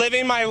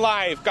 Living my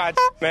life, god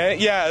damn it.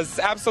 Yes,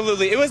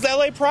 absolutely. It was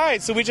LA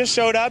Pride, so we just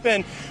showed up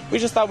and we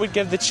just thought we'd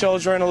give the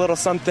children a little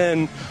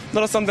something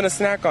to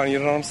snack on, you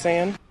know what I'm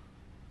saying?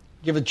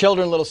 Give the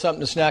children a little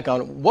something to snack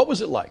on. What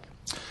was it like?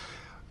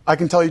 I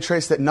can tell you,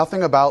 Trace, that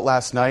nothing about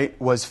last night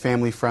was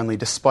family-friendly,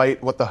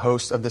 despite what the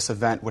host of this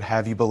event would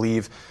have you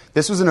believe.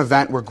 This was an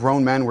event where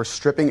grown men were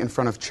stripping in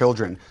front of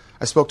children.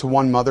 I spoke to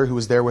one mother who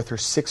was there with her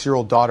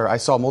 6-year-old daughter. I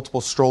saw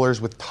multiple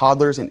strollers with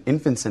toddlers and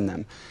infants in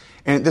them.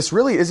 And this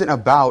really isn't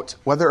about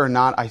whether or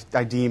not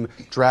I deem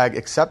drag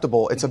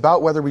acceptable. It's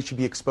about whether we should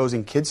be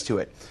exposing kids to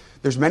it.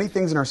 There's many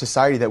things in our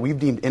society that we've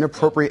deemed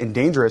inappropriate and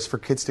dangerous for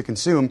kids to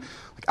consume,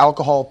 like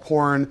alcohol,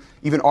 porn,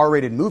 even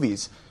R-rated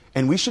movies.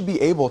 And we should be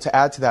able to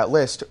add to that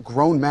list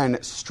grown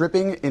men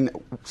stripping in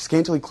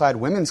scantily clad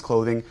women's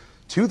clothing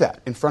to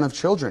that in front of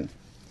children.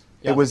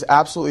 Yeah. It was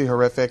absolutely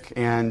horrific,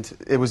 and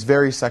it was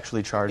very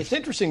sexually charged. It's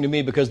interesting to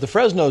me because the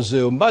Fresno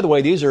Zoo, and by the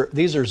way, these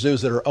are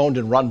zoos that are owned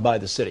and run by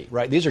the city,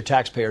 right? These are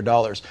taxpayer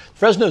dollars.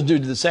 Fresno Zoo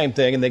did the same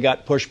thing, and they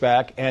got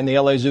pushback, and the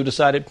LA Zoo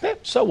decided,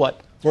 so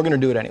what? We're going to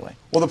do it anyway.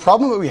 Well, the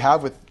problem that we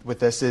have with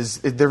this is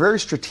they're very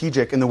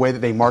strategic in the way that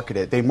they market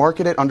it. They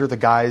market it under the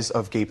guise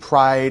of gay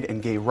pride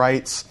and gay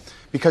rights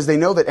because they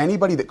know that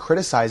anybody that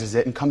criticizes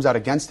it and comes out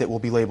against it will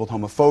be labeled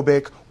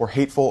homophobic or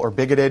hateful or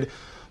bigoted.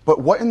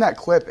 But what in that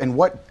clip and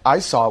what I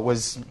saw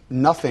was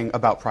nothing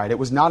about pride. It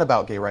was not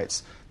about gay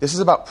rights. This is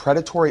about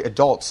predatory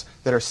adults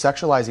that are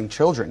sexualizing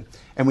children,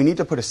 and we need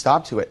to put a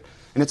stop to it.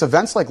 And it's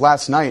events like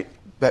last night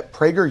that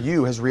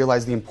PragerU has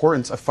realized the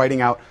importance of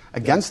fighting out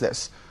against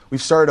this.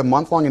 We've started a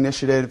month-long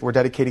initiative. We're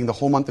dedicating the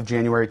whole month of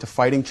January to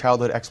fighting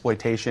childhood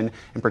exploitation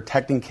and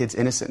protecting kids'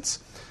 innocence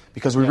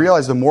because we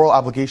realize the moral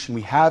obligation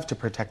we have to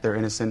protect their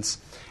innocence,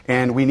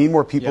 and we need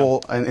more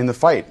people in the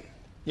fight.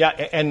 Yeah,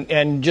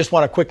 and just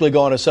want to quickly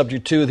go on to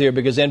subject 2 here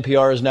because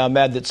NPR is now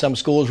mad that some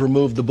schools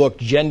removed the book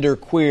Gender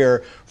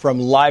Queer from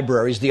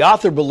libraries. The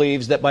author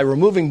believes that by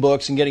removing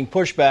books and getting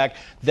pushback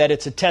that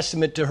it's a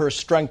testament to her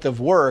strength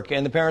of work.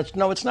 And the parents,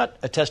 no, it's not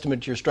a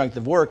testament to your strength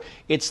of work.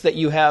 It's that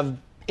you have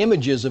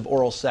images of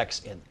oral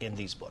sex in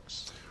these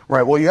books.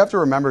 Right. Well, you have to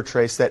remember,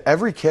 Trace, that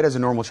every kid has a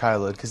normal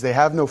childhood because they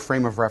have no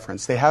frame of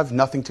reference. They have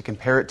nothing to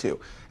compare it to.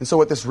 And so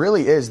what this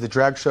really is, the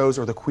drag shows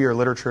or the queer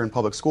literature in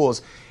public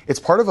schools, it's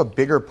part of a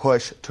bigger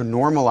push to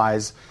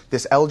normalize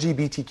this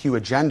LGBTQ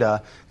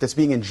agenda that's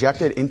being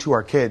injected into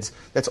our kids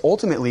that's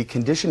ultimately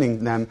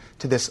conditioning them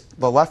to the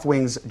left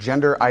wing's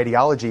gender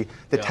ideology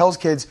that tells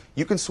kids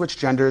you can switch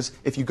genders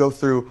if you go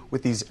through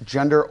with these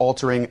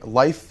gender-altering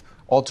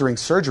life-altering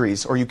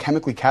surgeries or you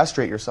chemically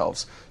castrate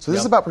yourselves. So this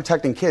is about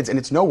protecting kids, and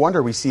it's no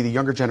wonder we see the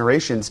younger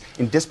generations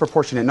in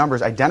disproportionate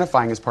numbers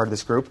identifying as part of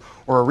this group,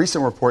 or a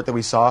recent report that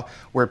we saw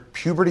where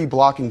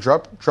puberty-blocking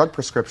drug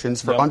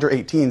prescriptions for under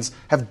 18s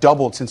have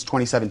doubled since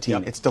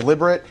 2017. It's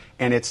deliberate,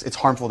 and it's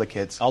harmful to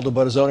kids. Aldo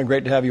Bottazzoni,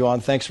 great to have you on.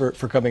 Thanks for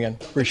coming in.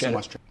 Appreciate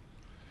it.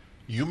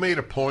 You made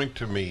a point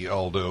to me,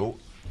 Aldo.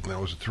 That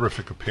was a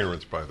terrific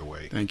appearance, by the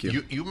way. Thank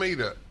you.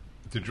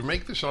 Did you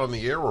make this on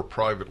the air or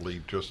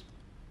privately, just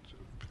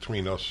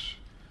between us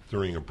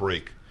during a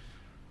break?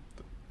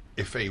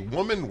 If a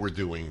woman were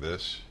doing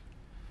this,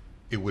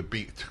 it would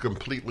be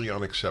completely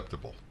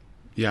unacceptable.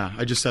 Yeah,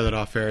 I just said that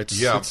off air.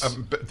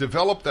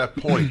 Develop that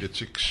point.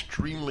 It's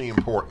extremely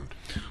important.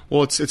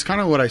 Well, it's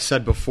kind of what I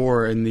said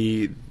before in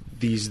the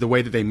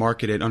way that they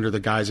market it under the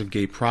guise of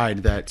gay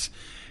pride, that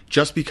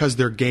just because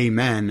they're gay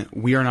men,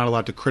 we are not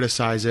allowed to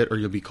criticize it or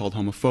you'll be called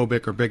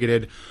homophobic or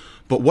bigoted.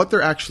 But what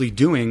they're actually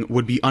doing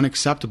would be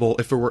unacceptable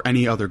if it were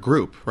any other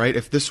group, right?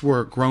 If this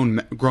were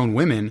grown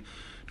women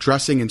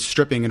dressing and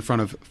stripping in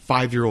front of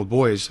 5-year-old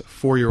boys,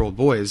 4-year-old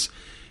boys,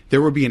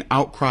 there would be an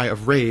outcry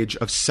of rage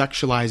of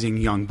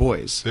sexualizing young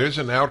boys. There's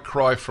an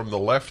outcry from the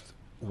left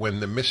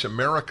when the Miss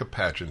America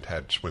pageant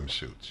had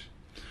swimsuits.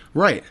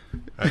 Right.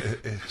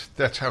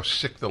 That's how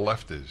sick the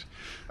left is.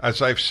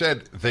 As I've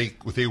said,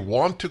 they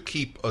want to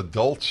keep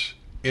adults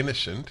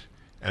innocent,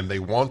 and they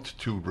want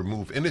to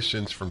remove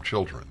innocence from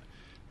children.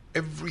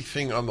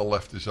 Everything on the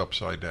left is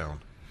upside down.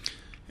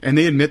 And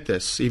they admit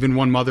this. Even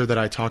one mother that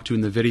I talked to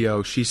in the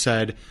video, she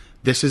said,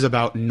 this is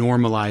about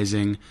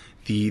normalizing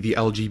the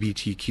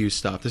LGBTQ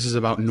stuff. This is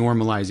about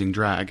normalizing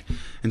drag.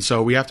 And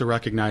so we have to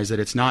recognize that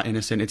it's not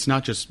innocent. It's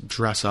not just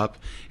dress up.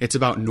 It's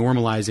about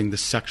normalizing the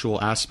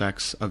sexual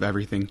aspects of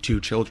everything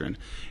to children.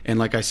 And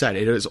like I said,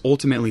 it is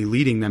ultimately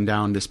leading them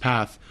down this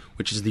path,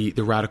 which is the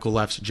radical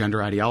left's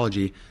gender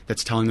ideology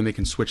that's telling them they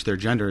can switch their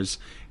genders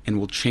and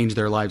will change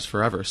their lives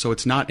forever. So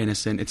it's not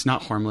innocent. It's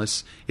not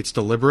harmless. It's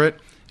deliberate.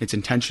 It's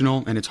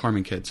intentional, and it's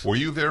harming kids. Were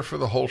you there for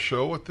the whole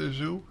show at the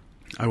zoo?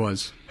 I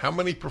was. How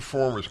many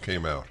performers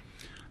came out?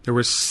 There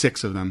were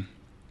 6 of them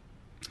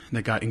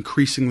that got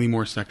increasingly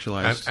more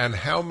sexualized. And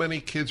how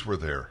many kids were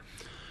there?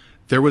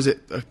 There was,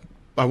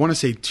 I want to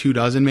say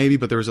 24 maybe,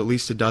 but there was at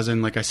least a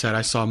dozen. Like I said,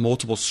 I saw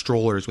multiple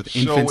strollers with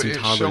infants and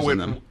toddlers in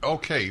them.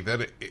 Okay,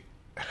 that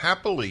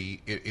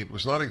happily, it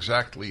was not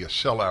exactly a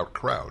sellout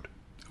crowd.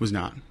 It was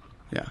not,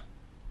 yeah.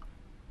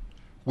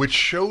 Which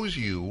shows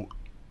you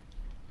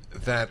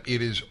that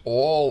it is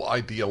all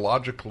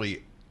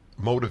ideologically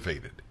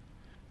motivated,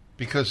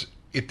 because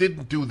it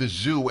didn't do the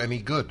zoo any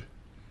good.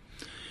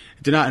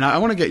 It did not, and I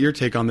want to get your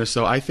take on this,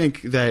 though. I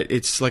think that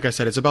it's, like I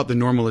said, it's about the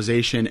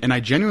normalization, and I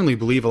genuinely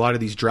believe a lot of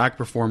these drag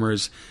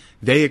performers,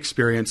 they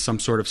experience some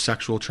sort of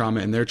sexual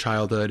trauma in their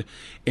childhood,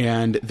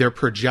 and they're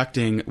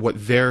projecting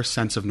what their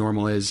sense of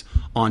normal is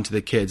onto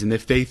the kids. And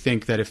if they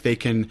think that if they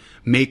can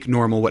make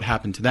normal what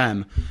happened to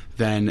them,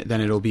 then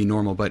it'll be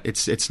normal. But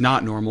it's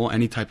not normal.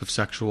 Any type of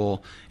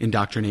sexual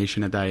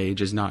indoctrination at that age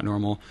is not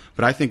normal.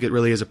 But I think it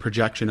really is a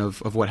projection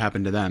of what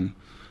happened to them.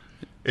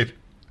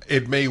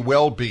 It may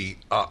well be.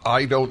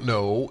 I don't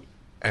know,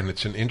 and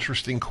it's an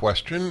interesting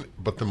question,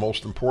 but the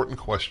most important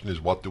question is,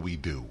 what do we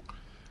do?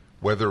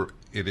 Whether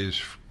it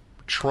is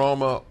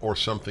trauma or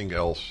something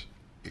else,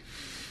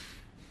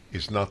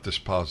 is not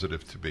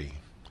dispositive to be.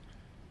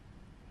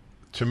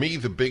 To me,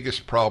 the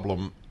biggest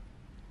problem,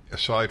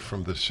 aside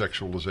from the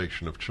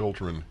sexualization of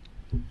children,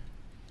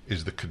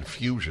 is the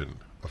confusion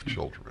of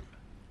children.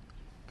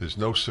 There's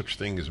no such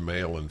thing as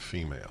male and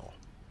female.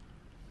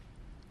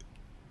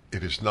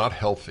 It is not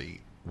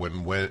healthy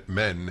when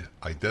men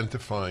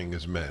identifying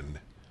as men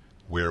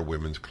wear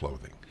women's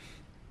clothing.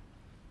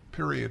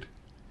 Period.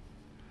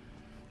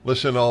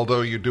 Listen,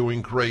 Aldo, you're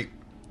doing great,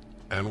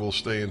 and we'll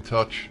stay in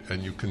touch,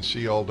 and you can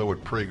see Aldo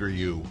at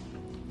PragerU.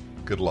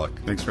 Good luck.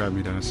 Thanks for having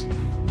me, Dennis.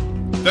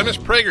 Dennis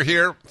Prager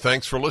here.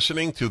 Thanks for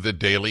listening to the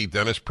Daily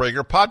Dennis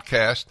Prager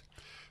Podcast.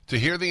 To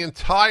hear the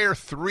entire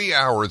 3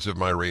 hours of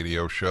my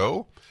radio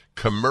show,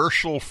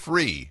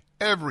 commercial-free,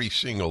 every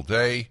single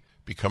day,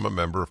 become a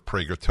member of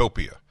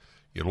Pragertopia.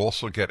 You'll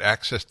also get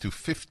access to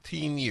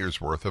 15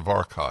 years' worth of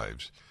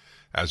archives,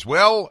 as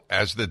well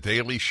as the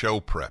daily show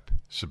prep.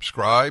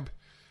 Subscribe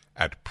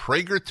at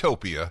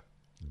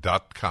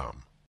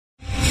Pragertopia.com.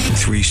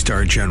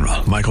 3-star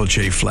General Michael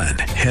J. Flynn,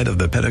 head of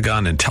the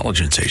Pentagon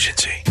Intelligence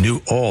Agency,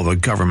 knew all the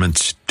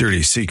government's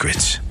dirty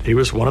secrets. He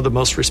was one of the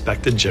most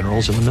respected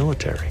generals in the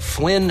military.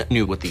 Flynn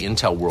knew what the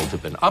intel world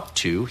had been up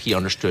to. He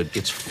understood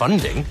its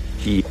funding.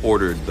 He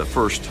ordered the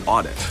first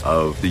audit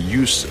of the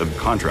use of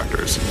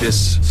contractors.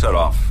 This set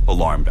off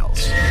alarm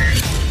bells.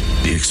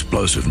 The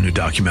explosive new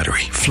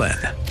documentary, Flynn,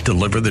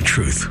 Deliver the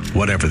Truth,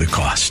 Whatever the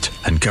Cost,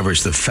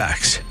 uncovers the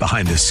facts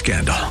behind this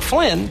scandal.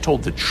 Flynn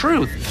told the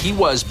truth. He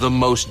was the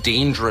most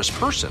dangerous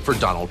person for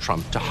Donald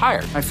Trump to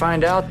hire. I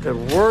find out the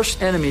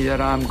worst enemy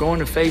that I'm going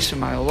to face in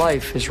my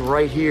life is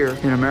right here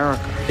in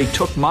America. They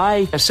took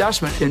my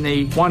assessment and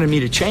they wanted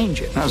me to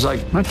change it. And I was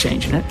like, I'm not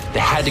changing it. They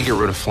had to get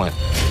rid of Flynn.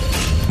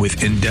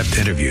 With in-depth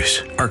interviews,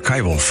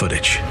 archival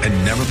footage,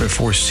 and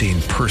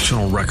never-before-seen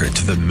personal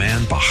records of the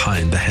man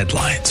behind the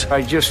headlines.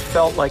 I just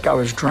felt like I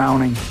was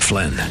drowning.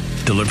 Flynn,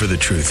 Deliver the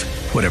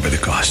Truth, Whatever the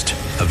Cost.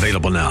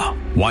 Available now.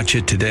 Watch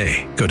it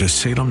today. Go to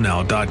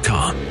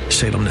salemnow.com.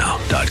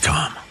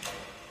 salemnow.com.